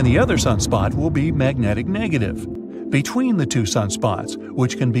 and the other sunspot will be magnetic negative. Between the two sunspots,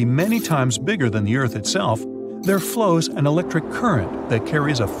 which can be many times bigger than the Earth itself, there flows an electric current that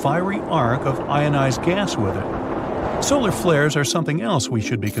carries a fiery arc of ionized gas with it. Solar flares are something else we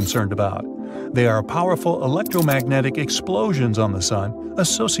should be concerned about. They are powerful electromagnetic explosions on the sun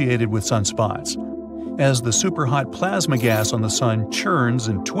associated with sunspots. As the superhot plasma gas on the sun churns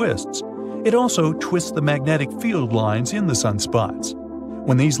and twists, it also twists the magnetic field lines in the sunspots.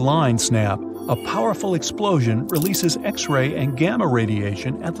 When these lines snap, a powerful explosion releases X-ray and gamma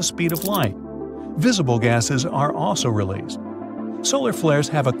radiation at the speed of light. Visible gases are also released. Solar flares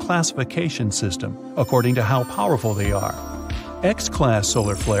have a classification system according to how powerful they are. X-class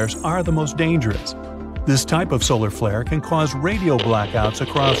solar flares are the most dangerous. This type of solar flare can cause radio blackouts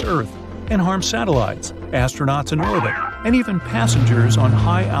across Earth and harm satellites, astronauts in orbit, and even passengers on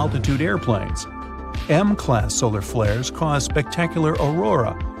high-altitude airplanes. M-class solar flares cause spectacular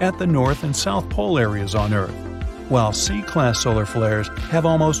aurora at the North and South Pole areas on Earth, while C-class solar flares have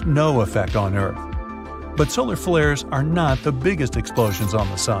almost no effect on Earth. But solar flares are not the biggest explosions on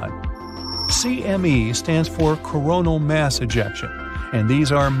the sun. CME stands for coronal mass ejection, and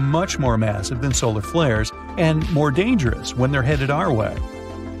these are much more massive than solar flares and more dangerous when they're headed our way.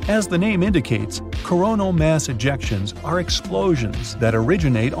 As the name indicates, coronal mass ejections are explosions that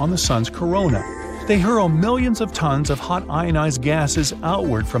originate on the sun's corona. They hurl millions of tons of hot ionized gases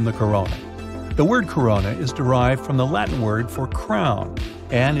outward from the corona. The word corona is derived from the Latin word for crown,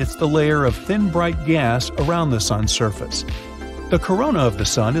 and it's the layer of thin bright gas around the sun's surface. The corona of the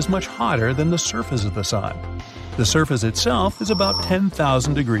sun is much hotter than the surface of the sun. The surface itself is about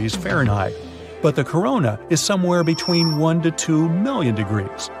 10,000 degrees Fahrenheit, but the corona is somewhere between 1 to 2 million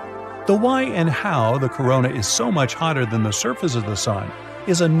degrees. The why and how the corona is so much hotter than the surface of the sun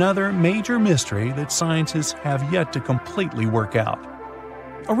is another major mystery that scientists have yet to completely work out.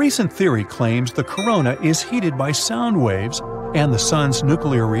 A recent theory claims the corona is heated by sound waves and the sun's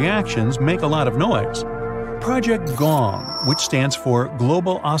nuclear reactions make a lot of noise. Project GONG, which stands for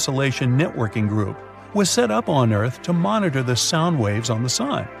Global Oscillation Networking Group, was set up on Earth to monitor the sound waves on the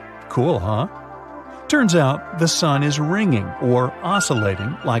sun. Cool, huh? Turns out the sun is ringing or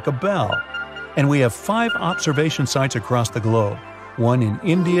oscillating like a bell. And we have 5 observation sites across the globe. One in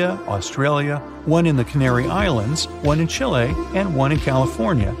India, Australia, one in the Canary Islands, one in Chile, and one in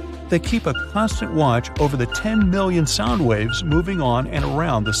California, that keep a constant watch over the 10 million sound waves moving on and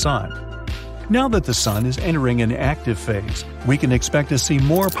around the Sun. Now that the Sun is entering an active phase, we can expect to see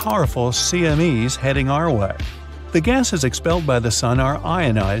more powerful CMEs heading our way. The gases expelled by the Sun are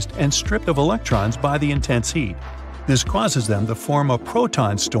ionized and stripped of electrons by the intense heat. This causes them to form a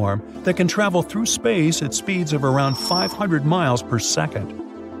proton storm that can travel through space at speeds of around 500 miles per second.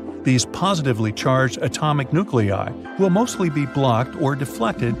 These positively charged atomic nuclei will mostly be blocked or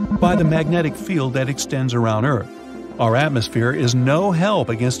deflected by the magnetic field that extends around Earth. Our atmosphere is no help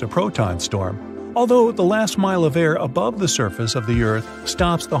against a proton storm, although the last mile of air above the surface of the Earth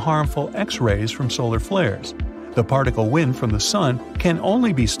stops the harmful X-rays from solar flares. The particle wind from the Sun can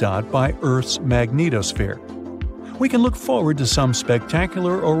only be stopped by Earth's magnetosphere. We can look forward to some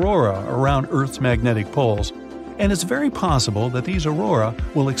spectacular aurora around Earth's magnetic poles, and it's very possible that these aurora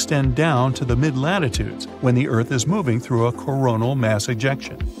will extend down to the mid-latitudes when the Earth is moving through a coronal mass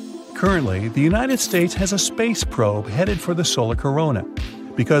ejection. Currently, the United States has a space probe headed for the solar corona.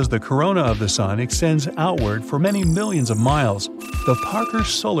 Because the corona of the Sun extends outward for many millions of miles, the Parker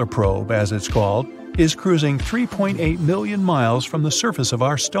Solar Probe, as it's called, is cruising 3.8 million miles from the surface of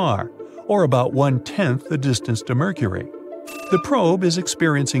our star, or about 1/10 the distance to Mercury. The probe is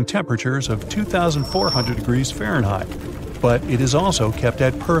experiencing temperatures of 2,400 degrees Fahrenheit, but it is also kept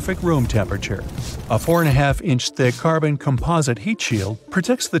at perfect room temperature. A 4.5-inch thick carbon composite heat shield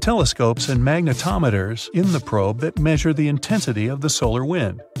protects the telescopes and magnetometers in the probe that measure the intensity of the solar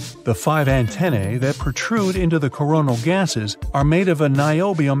wind. The 5 antennae that protrude into the coronal gases are made of a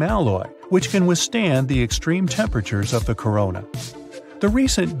niobium alloy, which can withstand the extreme temperatures of the corona. The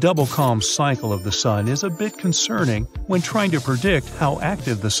recent double calm cycle of the Sun is a bit concerning when trying to predict how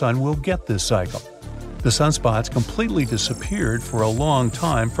active the Sun will get this cycle. The sunspots completely disappeared for a long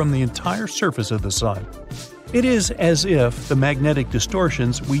time from the entire surface of the Sun. It is as if the magnetic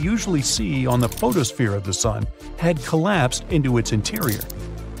distortions we usually see on the photosphere of the Sun had collapsed into its interior.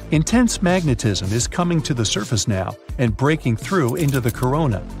 Intense magnetism is coming to the surface now and breaking through into the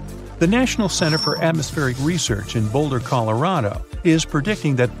corona. The National Center for Atmospheric Research in Boulder, Colorado, is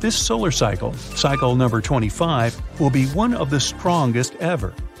predicting that this solar cycle, cycle number 25, will be one of the strongest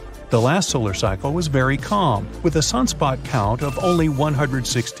ever. The last solar cycle was very calm, with a sunspot count of only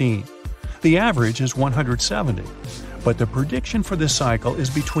 116. The average is 170. But the prediction for this cycle is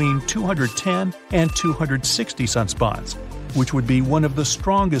between 210 and 260 sunspots, which would be one of the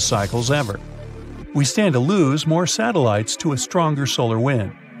strongest cycles ever. We stand to lose more satellites to a stronger solar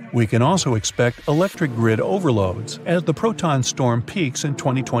wind. We can also expect electric grid overloads as the proton storm peaks in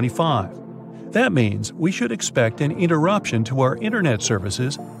 2025. That means we should expect an interruption to our internet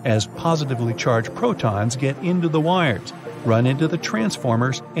services as positively charged protons get into the wires, run into the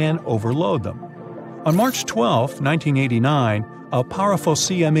transformers, and overload them. On March 12, 1989, a powerful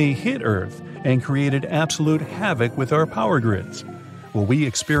CME hit Earth and created absolute havoc with our power grids. Will we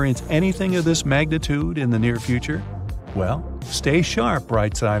experience anything of this magnitude in the near future? Well, stay sharp,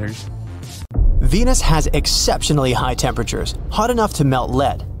 Brightsiders. Venus has exceptionally high temperatures, hot enough to melt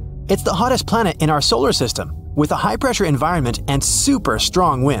lead. It's the hottest planet in our solar system, with a high-pressure environment and super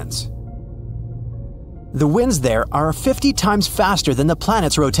strong winds. The winds there are 50 times faster than the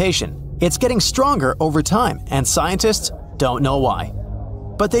planet's rotation. It's getting stronger over time, and scientists don't know why.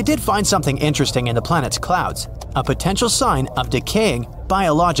 But they did find something interesting in the planet's clouds, a potential sign of decaying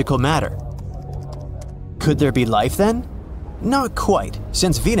biological matter. Could there be life then? Not quite,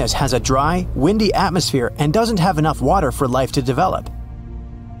 since Venus has a dry, windy atmosphere and doesn't have enough water for life to develop.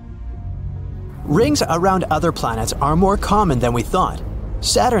 Rings around other planets are more common than we thought.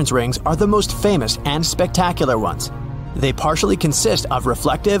 Saturn's rings are the most famous and spectacular ones. They partially consist of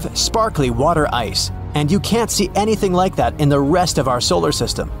reflective, sparkly water ice, and you can't see anything like that in the rest of our solar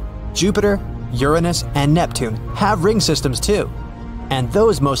system. Jupiter, Uranus, and Neptune have ring systems too, and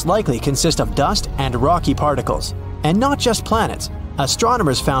those most likely consist of dust and rocky particles. And not just planets.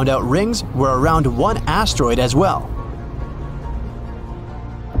 Astronomers found out rings were around one asteroid as well.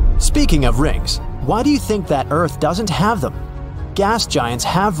 Speaking of rings, why do you think that Earth doesn't have them? Gas giants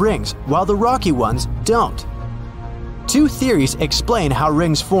have rings, while the rocky ones don't. Two theories explain how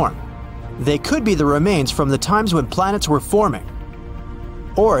rings form. They could be the remains from the times when planets were forming.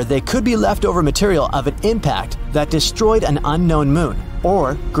 Or they could be leftover material of an impact that destroyed an unknown moon,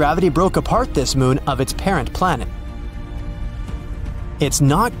 or gravity broke apart this moon of its parent planet. It's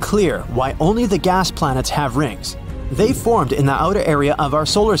not clear why only the gas planets have rings. They formed in the outer area of our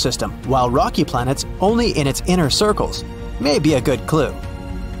solar system, while rocky planets only in its inner circles. May be a good clue.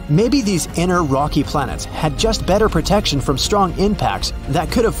 Maybe these inner rocky planets had just better protection from strong impacts that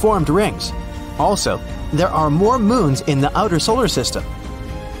could have formed rings. Also, there are more moons in the outer solar system.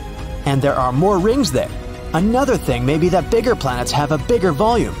 and there are more rings there. Another thing may be that bigger planets have a bigger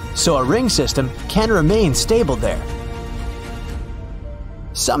volume, so a ring system can remain stable there.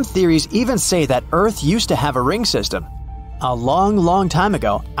 Some theories even say that Earth used to have a ring system. A long time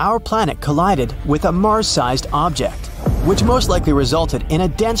ago, our planet collided with a Mars-sized object, which most likely resulted in a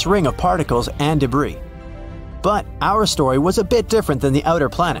dense ring of particles and debris. But our story was a bit different than the outer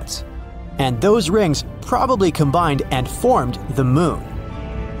planets, and those rings probably combined and formed the Moon.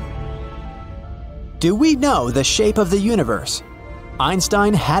 Do we know the shape of the universe?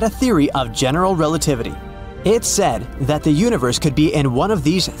 Einstein had a theory of general relativity. It said that the universe could be in one of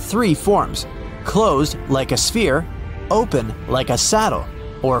these three forms: closed like a sphere, open like a saddle,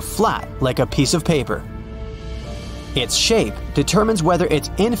 or flat like a piece of paper. Its shape determines whether it's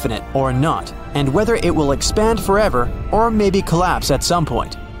infinite or not, and whether it will expand forever or maybe collapse at some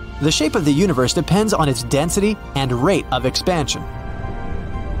point. The shape of the universe depends on its density and rate of expansion.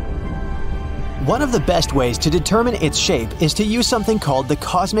 One of the best ways to determine its shape is to use something called the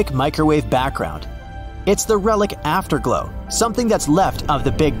cosmic microwave background. It's the relic afterglow, something that's left of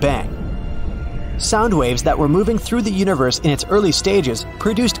the Big Bang. Sound waves that were moving through the universe in its early stages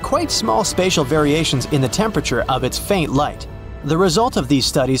produced quite small spatial variations in the temperature of its faint light. The result of these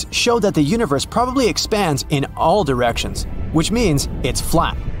studies showed that the universe probably expands in all directions, which means it's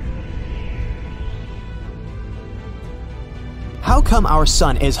flat. How come our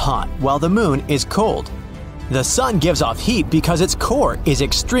sun is hot while the moon is cold? The sun gives off heat because its core is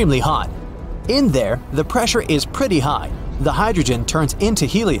extremely hot. In there, the pressure is pretty high. The hydrogen turns into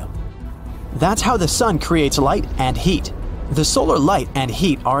helium. That's how the sun creates light and heat. The solar light and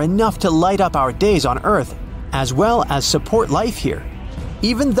heat are enough to light up our days on Earth, as well as support life here,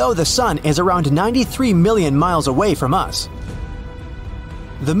 even though the sun is around 93 million miles away from us.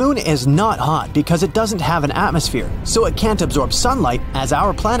 The moon is not hot because it doesn't have an atmosphere, so it can't absorb sunlight as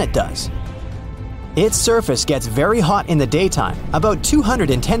our planet does. Its surface gets very hot in the daytime, about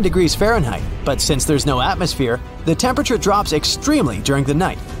 210 degrees Fahrenheit, but since there's no atmosphere, the temperature drops extremely during the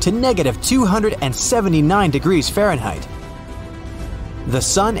night to negative 279 degrees Fahrenheit. The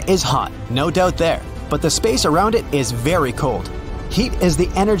sun is hot, no doubt there, but the space around it is very cold. Heat is the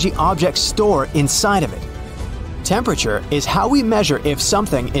energy objects store inside of it. Temperature is how we measure if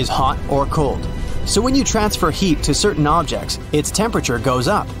something is hot or cold. So when you transfer heat to certain objects, its temperature goes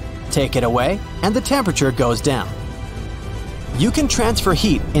up. Take it away, and the temperature goes down. You can transfer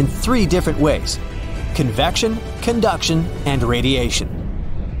heat in three different ways: convection, conduction, and radiation.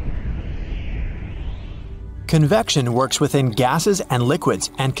 Convection works within gases and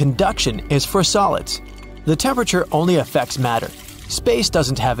liquids, and conduction is for solids. The temperature only affects matter. Space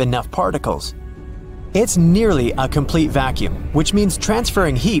doesn't have enough particles. It's nearly a complete vacuum, which means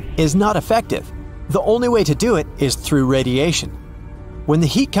transferring heat is not effective. The only way to do it is through radiation. When the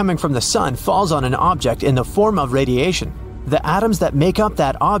heat coming from the sun falls on an object in the form of radiation, the atoms that make up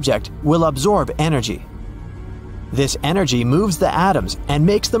that object will absorb energy. This energy moves the atoms and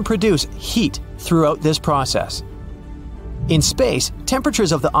makes them produce heat throughout this process. In space,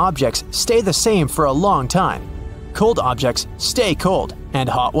 temperatures of the objects stay the same for a long time. Cold objects stay cold, and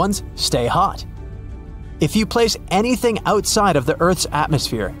hot ones stay hot. If you place anything outside of the Earth's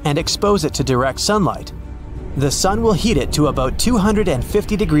atmosphere and expose it to direct sunlight, the sun will heat it to about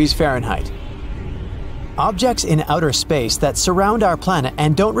 250 degrees Fahrenheit. Objects in outer space that surround our planet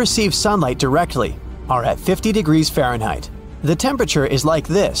and don't receive sunlight directly are at 50 degrees Fahrenheit. The temperature is like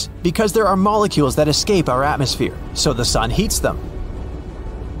this because there are molecules that escape our atmosphere, so the sun heats them.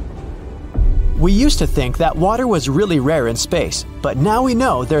 We used to think that water was really rare in space, but now we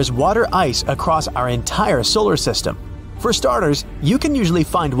know there's water ice across our entire solar system. For starters, you can usually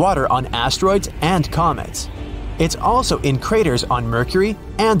find water on asteroids and comets. It's also in craters on Mercury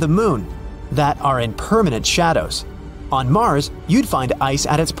and the Moon that are in permanent shadows. On Mars, you'd find ice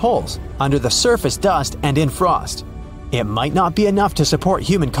at its poles, under the surface dust and in frost. It might not be enough to support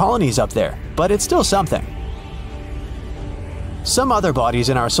human colonies up there, but it's still something. Some other bodies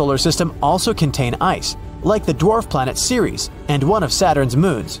in our solar system also contain ice, like the dwarf planet Ceres and one of Saturn's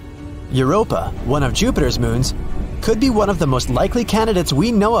moons. Europa, one of Jupiter's moons, could be one of the most likely candidates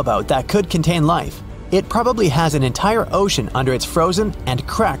we know about that could contain life. It probably has an entire ocean under its frozen and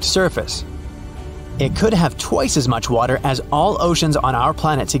cracked surface. It could have twice as much water as all oceans on our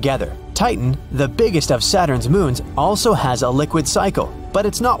planet together. Titan, the biggest of Saturn's moons, also has a liquid cycle, but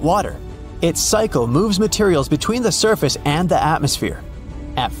it's not water. Its cycle moves materials between the surface and the atmosphere.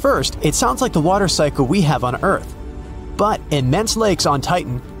 At first, it sounds like the water cycle we have on Earth. But immense lakes on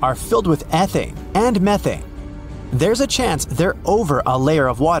Titan are filled with ethane and methane. There's a chance they're over a layer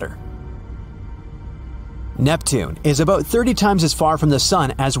of water. Neptune is about 30 times as far from the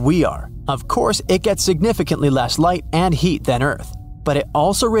Sun as we are. Of course, it gets significantly less light and heat than Earth, but it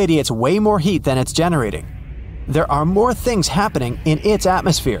also radiates way more heat than it's generating. There are more things happening in its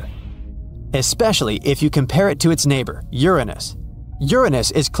atmosphere, especially if you compare it to its neighbor, Uranus.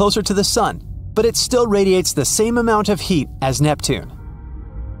 Uranus is closer to the Sun, but it still radiates the same amount of heat as Neptune.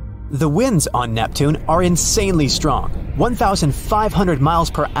 The winds on Neptune are insanely strong, 1,500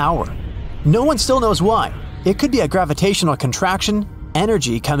 miles per hour. No one still knows why. It could be a gravitational contraction,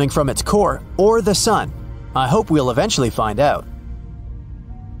 energy coming from its core, or the Sun. I hope we'll eventually find out.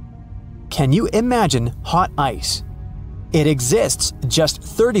 Can you imagine hot ice? It exists just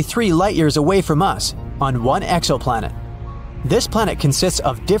 33 light-years away from us, on one exoplanet. This planet consists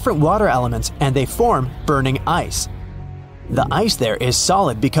of different water elements and they form burning ice. The ice there is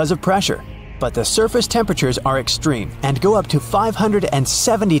solid because of pressure, but the surface temperatures are extreme and go up to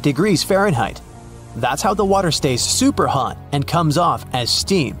 570 degrees Fahrenheit. That's how the water stays super hot and comes off as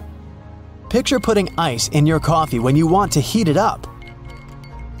steam. Picture putting ice in your coffee when you want to heat it up.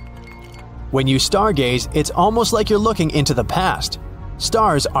 When you stargaze, it's almost like you're looking into the past.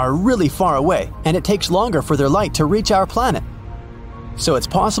 Stars are really far away, and it takes longer for their light to reach our planet. So it's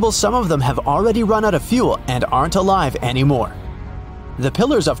possible some of them have already run out of fuel and aren't alive anymore. The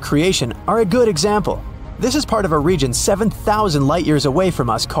Pillars of Creation are a good example. This is part of a region 7,000 light-years away from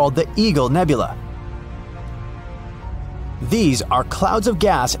us called the Eagle Nebula. These are clouds of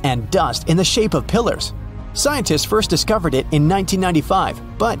gas and dust in the shape of pillars. Scientists first discovered it in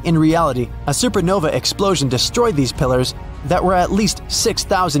 1995, but in reality, a supernova explosion destroyed these pillars that were at least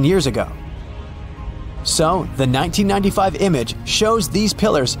 6,000 years ago. So, the 1995 image shows these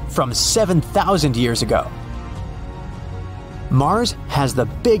pillars from 7,000 years ago. Mars has the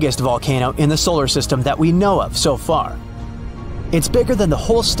biggest volcano in the solar system that we know of so far. It's bigger than the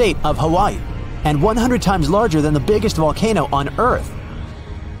whole state of Hawaii, and 100 times larger than the biggest volcano on Earth.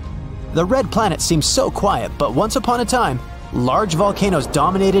 The red planet seems so quiet, but once upon a time, large volcanoes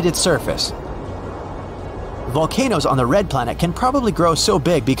dominated its surface. Volcanoes on the red planet can probably grow so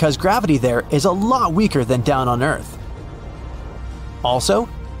big because gravity there is a lot weaker than down on Earth. Also,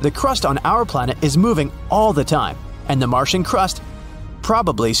 the crust on our planet is moving all the time, and the Martian crust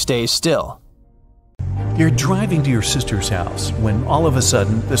probably stays still. You're driving to your sister's house when all of a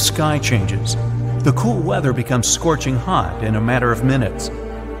sudden the sky changes. The cool weather becomes scorching hot in a matter of minutes.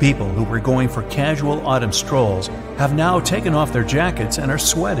 People who were going for casual autumn strolls have now taken off their jackets and are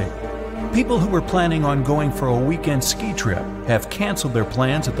sweating. People who were planning on going for a weekend ski trip have canceled their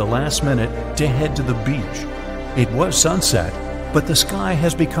plans at the last minute to head to the beach. It was sunset, but the sky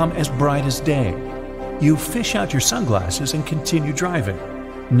has become as bright as day. You fish out your sunglasses and continue driving.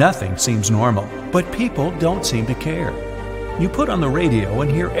 Nothing seems normal, but people don't seem to care. You put on the radio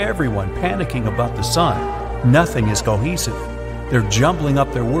and hear everyone panicking about the sun. Nothing is cohesive. They're jumbling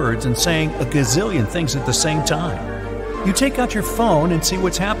up their words and saying a gazillion things at the same time. You take out your phone and see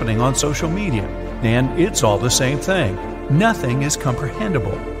what's happening on social media, and it's all the same thing. Nothing is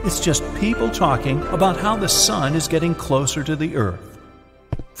comprehensible. It's just people talking about how the sun is getting closer to the earth.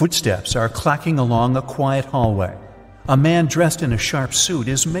 Footsteps are clacking along a quiet hallway. A man dressed in a sharp suit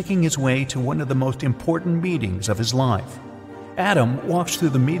is making his way to one of the most important meetings of his life. Adam walks through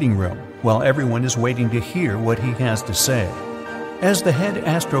the meeting room while everyone is waiting to hear what he has to say. As the head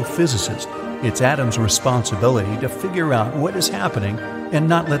astrophysicist, it's Adam's responsibility to figure out what is happening and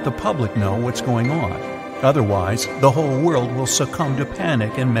not let the public know what's going on. Otherwise, the whole world will succumb to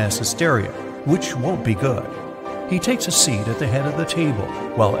panic and mass hysteria, which won't be good. He takes a seat at the head of the table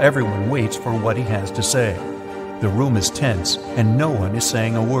while everyone waits for what he has to say. The room is tense and no one is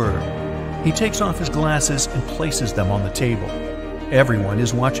saying a word. He takes off his glasses and places them on the table. Everyone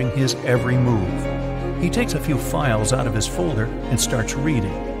is watching his every move. He takes a few files out of his folder and starts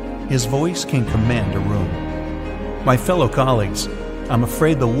reading. His voice can command a room. My fellow colleagues, I'm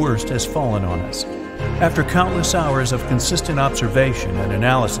afraid the worst has fallen on us. After countless hours of consistent observation and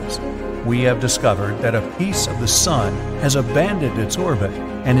analysis, we have discovered that a piece of the sun has abandoned its orbit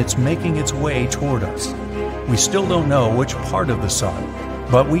and it's making its way toward us. We still don't know which part of the sun,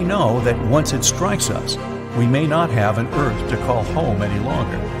 but we know that once it strikes us, we may not have an Earth to call home any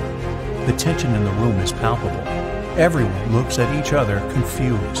longer. The tension in the room is palpable. Everyone looks at each other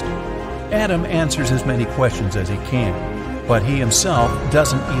confused. Adam answers as many questions as he can, but he himself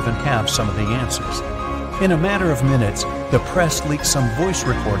doesn't even have some of the answers. In a matter of minutes, the press leaks some voice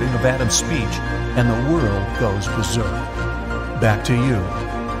recording of Adam's speech, and the world goes berserk. Back to you.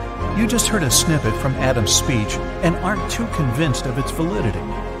 You just heard a snippet from Adam's speech and aren't too convinced of its validity.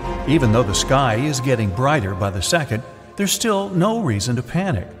 Even though the sky is getting brighter by the second, there's still no reason to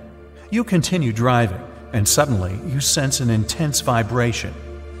panic. You continue driving, and suddenly you sense an intense vibration.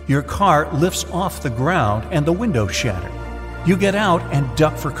 Your car lifts off the ground and the windows shatter. You get out and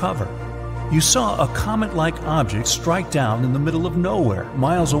duck for cover. You saw a comet-like object strike down in the middle of nowhere,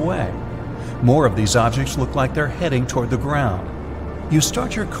 miles away. More of these objects look like they're heading toward the ground. You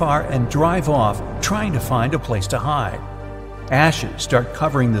start your car and drive off, trying to find a place to hide. Ashes start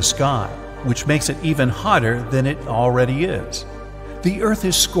covering the sky, which makes it even hotter than it already is. The earth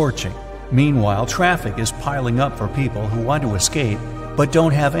is scorching. Meanwhile, traffic is piling up for people who want to escape but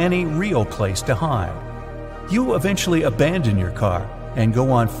don't have any real place to hide. You eventually abandon your car and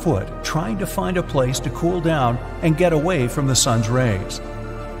go on foot, trying to find a place to cool down and get away from the sun's rays.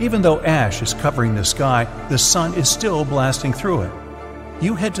 Even though ash is covering the sky, the sun is still blasting through it.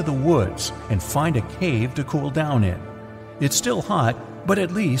 You head to the woods and find a cave to cool down in. It's still hot, but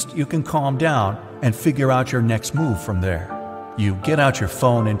at least you can calm down and figure out your next move from there. You get out your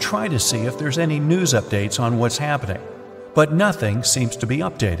phone and try to see if there's any news updates on what's happening, but nothing seems to be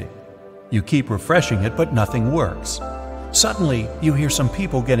updating. You keep refreshing it, but nothing works. Suddenly, you hear some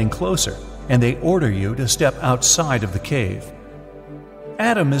people getting closer, and they order you to step outside of the cave.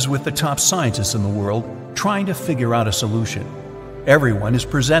 Adam is with the top scientists in the world, trying to figure out a solution. Everyone is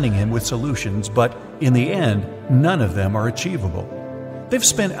presenting him with solutions, but in the end, none of them are achievable. They've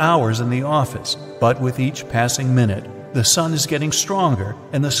spent hours in the office, but with each passing minute, the sun is getting stronger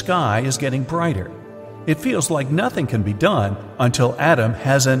and the sky is getting brighter. It feels like nothing can be done until Adam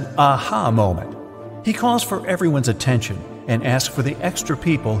has an aha moment. He calls for everyone's attention and asks for the extra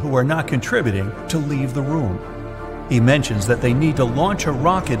people who are not contributing to leave the room. He mentions that they need to launch a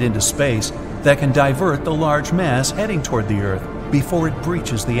rocket into space that can divert the large mass heading toward the Earth before it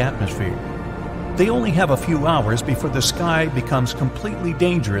breaches the atmosphere. They only have a few hours before the sky becomes completely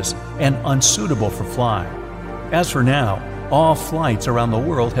dangerous and unsuitable for flying. As for now, all flights around the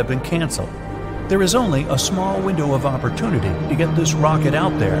world have been canceled. There is only a small window of opportunity to get this rocket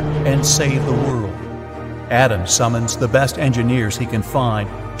out there and save the world. Adam summons the best engineers he can find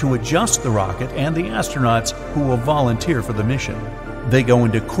to adjust the rocket and the astronauts who will volunteer for the mission. They go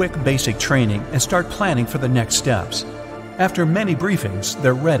into quick basic training and start planning for the next steps. After many briefings,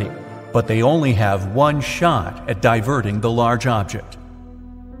 they're ready, but they only have one shot at diverting the large object.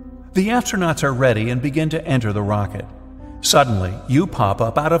 The astronauts are ready and begin to enter the rocket. Suddenly, you pop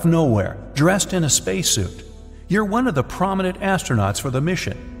up out of nowhere, dressed in a spacesuit. You're one of the prominent astronauts for the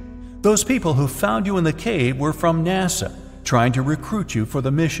mission. Those people who found you in the cave were from NASA, trying to recruit you for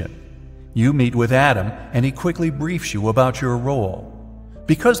the mission. You meet with Adam, and he quickly briefs you about your role.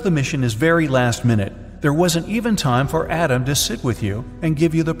 Because the mission is very last minute, there wasn't even time for Adam to sit with you and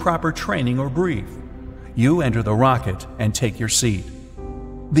give you the proper training or brief. You enter the rocket and take your seat.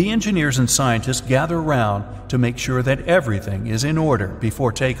 The engineers and scientists gather around to make sure that everything is in order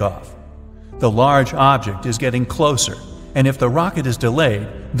before takeoff. The large object is getting closer, and if the rocket is delayed,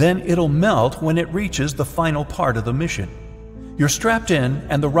 then it'll melt when it reaches the final part of the mission. You're strapped in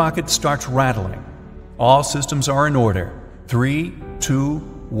and the rocket starts rattling. All systems are in order. 3, 2,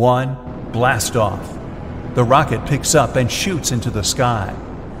 1, blast off. The rocket picks up and shoots into the sky.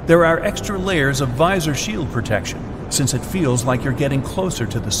 There are extra layers of visor shield protection, since it feels like you're getting closer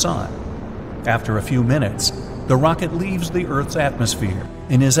to the sun. After a few minutes, the rocket leaves the Earth's atmosphere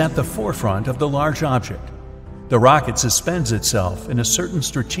and is at the forefront of the large object. The rocket suspends itself in a certain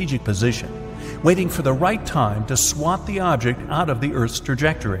strategic position, waiting for the right time to swat the object out of the Earth's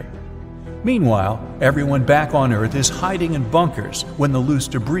trajectory. Meanwhile, everyone back on Earth is hiding in bunkers when the loose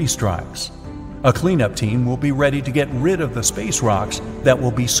debris strikes. A cleanup team will be ready to get rid of the space rocks that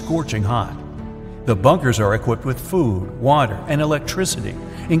will be scorching hot. The bunkers are equipped with food, water, and electricity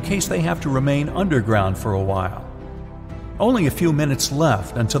in case they have to remain underground for a while. Only a few minutes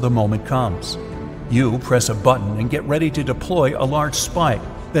left until the moment comes. You press a button and get ready to deploy a large spike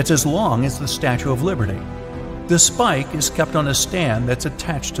that's as long as the Statue of Liberty. The spike is kept on a stand that's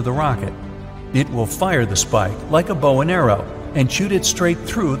attached to the rocket. It will fire the spike like a bow and arrow and shoot it straight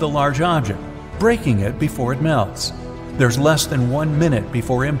through the large object, breaking it before it melts. There's less than 1 minute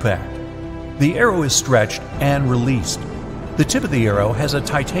before impact. The arrow is stretched and released. The tip of the arrow has a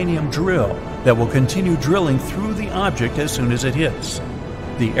titanium drill that will continue drilling through the object as soon as it hits.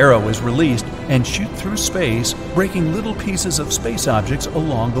 The arrow is released and shoots through space, breaking little pieces of space objects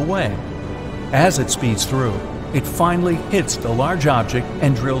along the way. As it speeds through, it finally hits the large object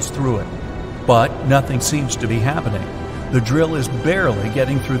and drills through it. But nothing seems to be happening. The drill is barely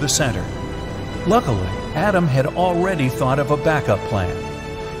getting through the center. Luckily, Adam had already thought of a backup plan.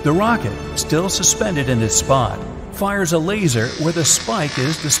 The rocket, still suspended in its spot, fires a laser where the spike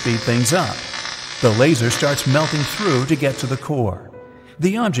is to speed things up. The laser starts melting through to get to the core.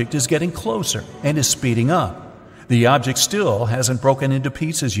 The object is getting closer and is speeding up. The object still hasn't broken into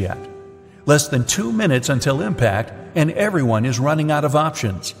pieces yet. Less than 2 minutes until impact, and everyone is running out of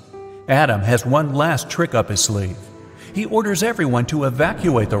options. Adam has one last trick up his sleeve. He orders everyone to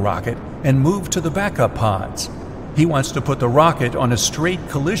evacuate the rocket and move to the backup pods. He wants to put the rocket on a straight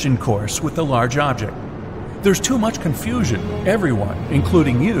collision course with the large object. There's too much confusion. Everyone,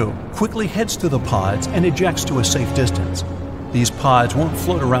 including you, quickly heads to the pods and ejects to a safe distance. These pods won't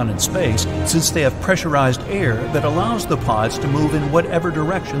float around in space since they have pressurized air that allows the pods to move in whatever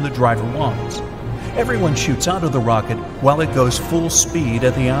direction the driver wants. Everyone shoots out of the rocket while it goes full speed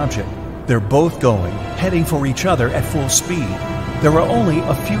at the object. They're both going, heading for each other at full speed. There are only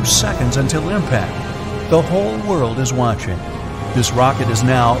a few seconds until impact. The whole world is watching. This rocket is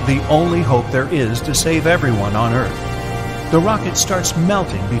now the only hope there is to save everyone on Earth. The rocket starts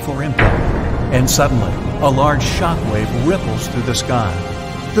melting before impact, and suddenly, a large shockwave ripples through the sky.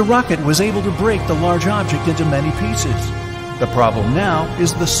 The rocket was able to break the large object into many pieces. The problem now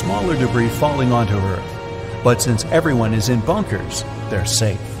is the smaller debris falling onto Earth. But since everyone is in bunkers, they're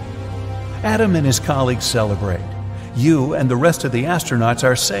safe. Adam and his colleagues celebrate. You and the rest of the astronauts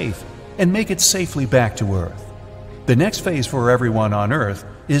are safe and make it safely back to Earth. The next phase for everyone on Earth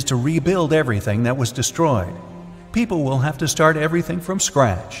is to rebuild everything that was destroyed. People will have to start everything from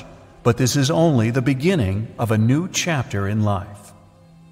scratch. But this is only the beginning of a new chapter in life.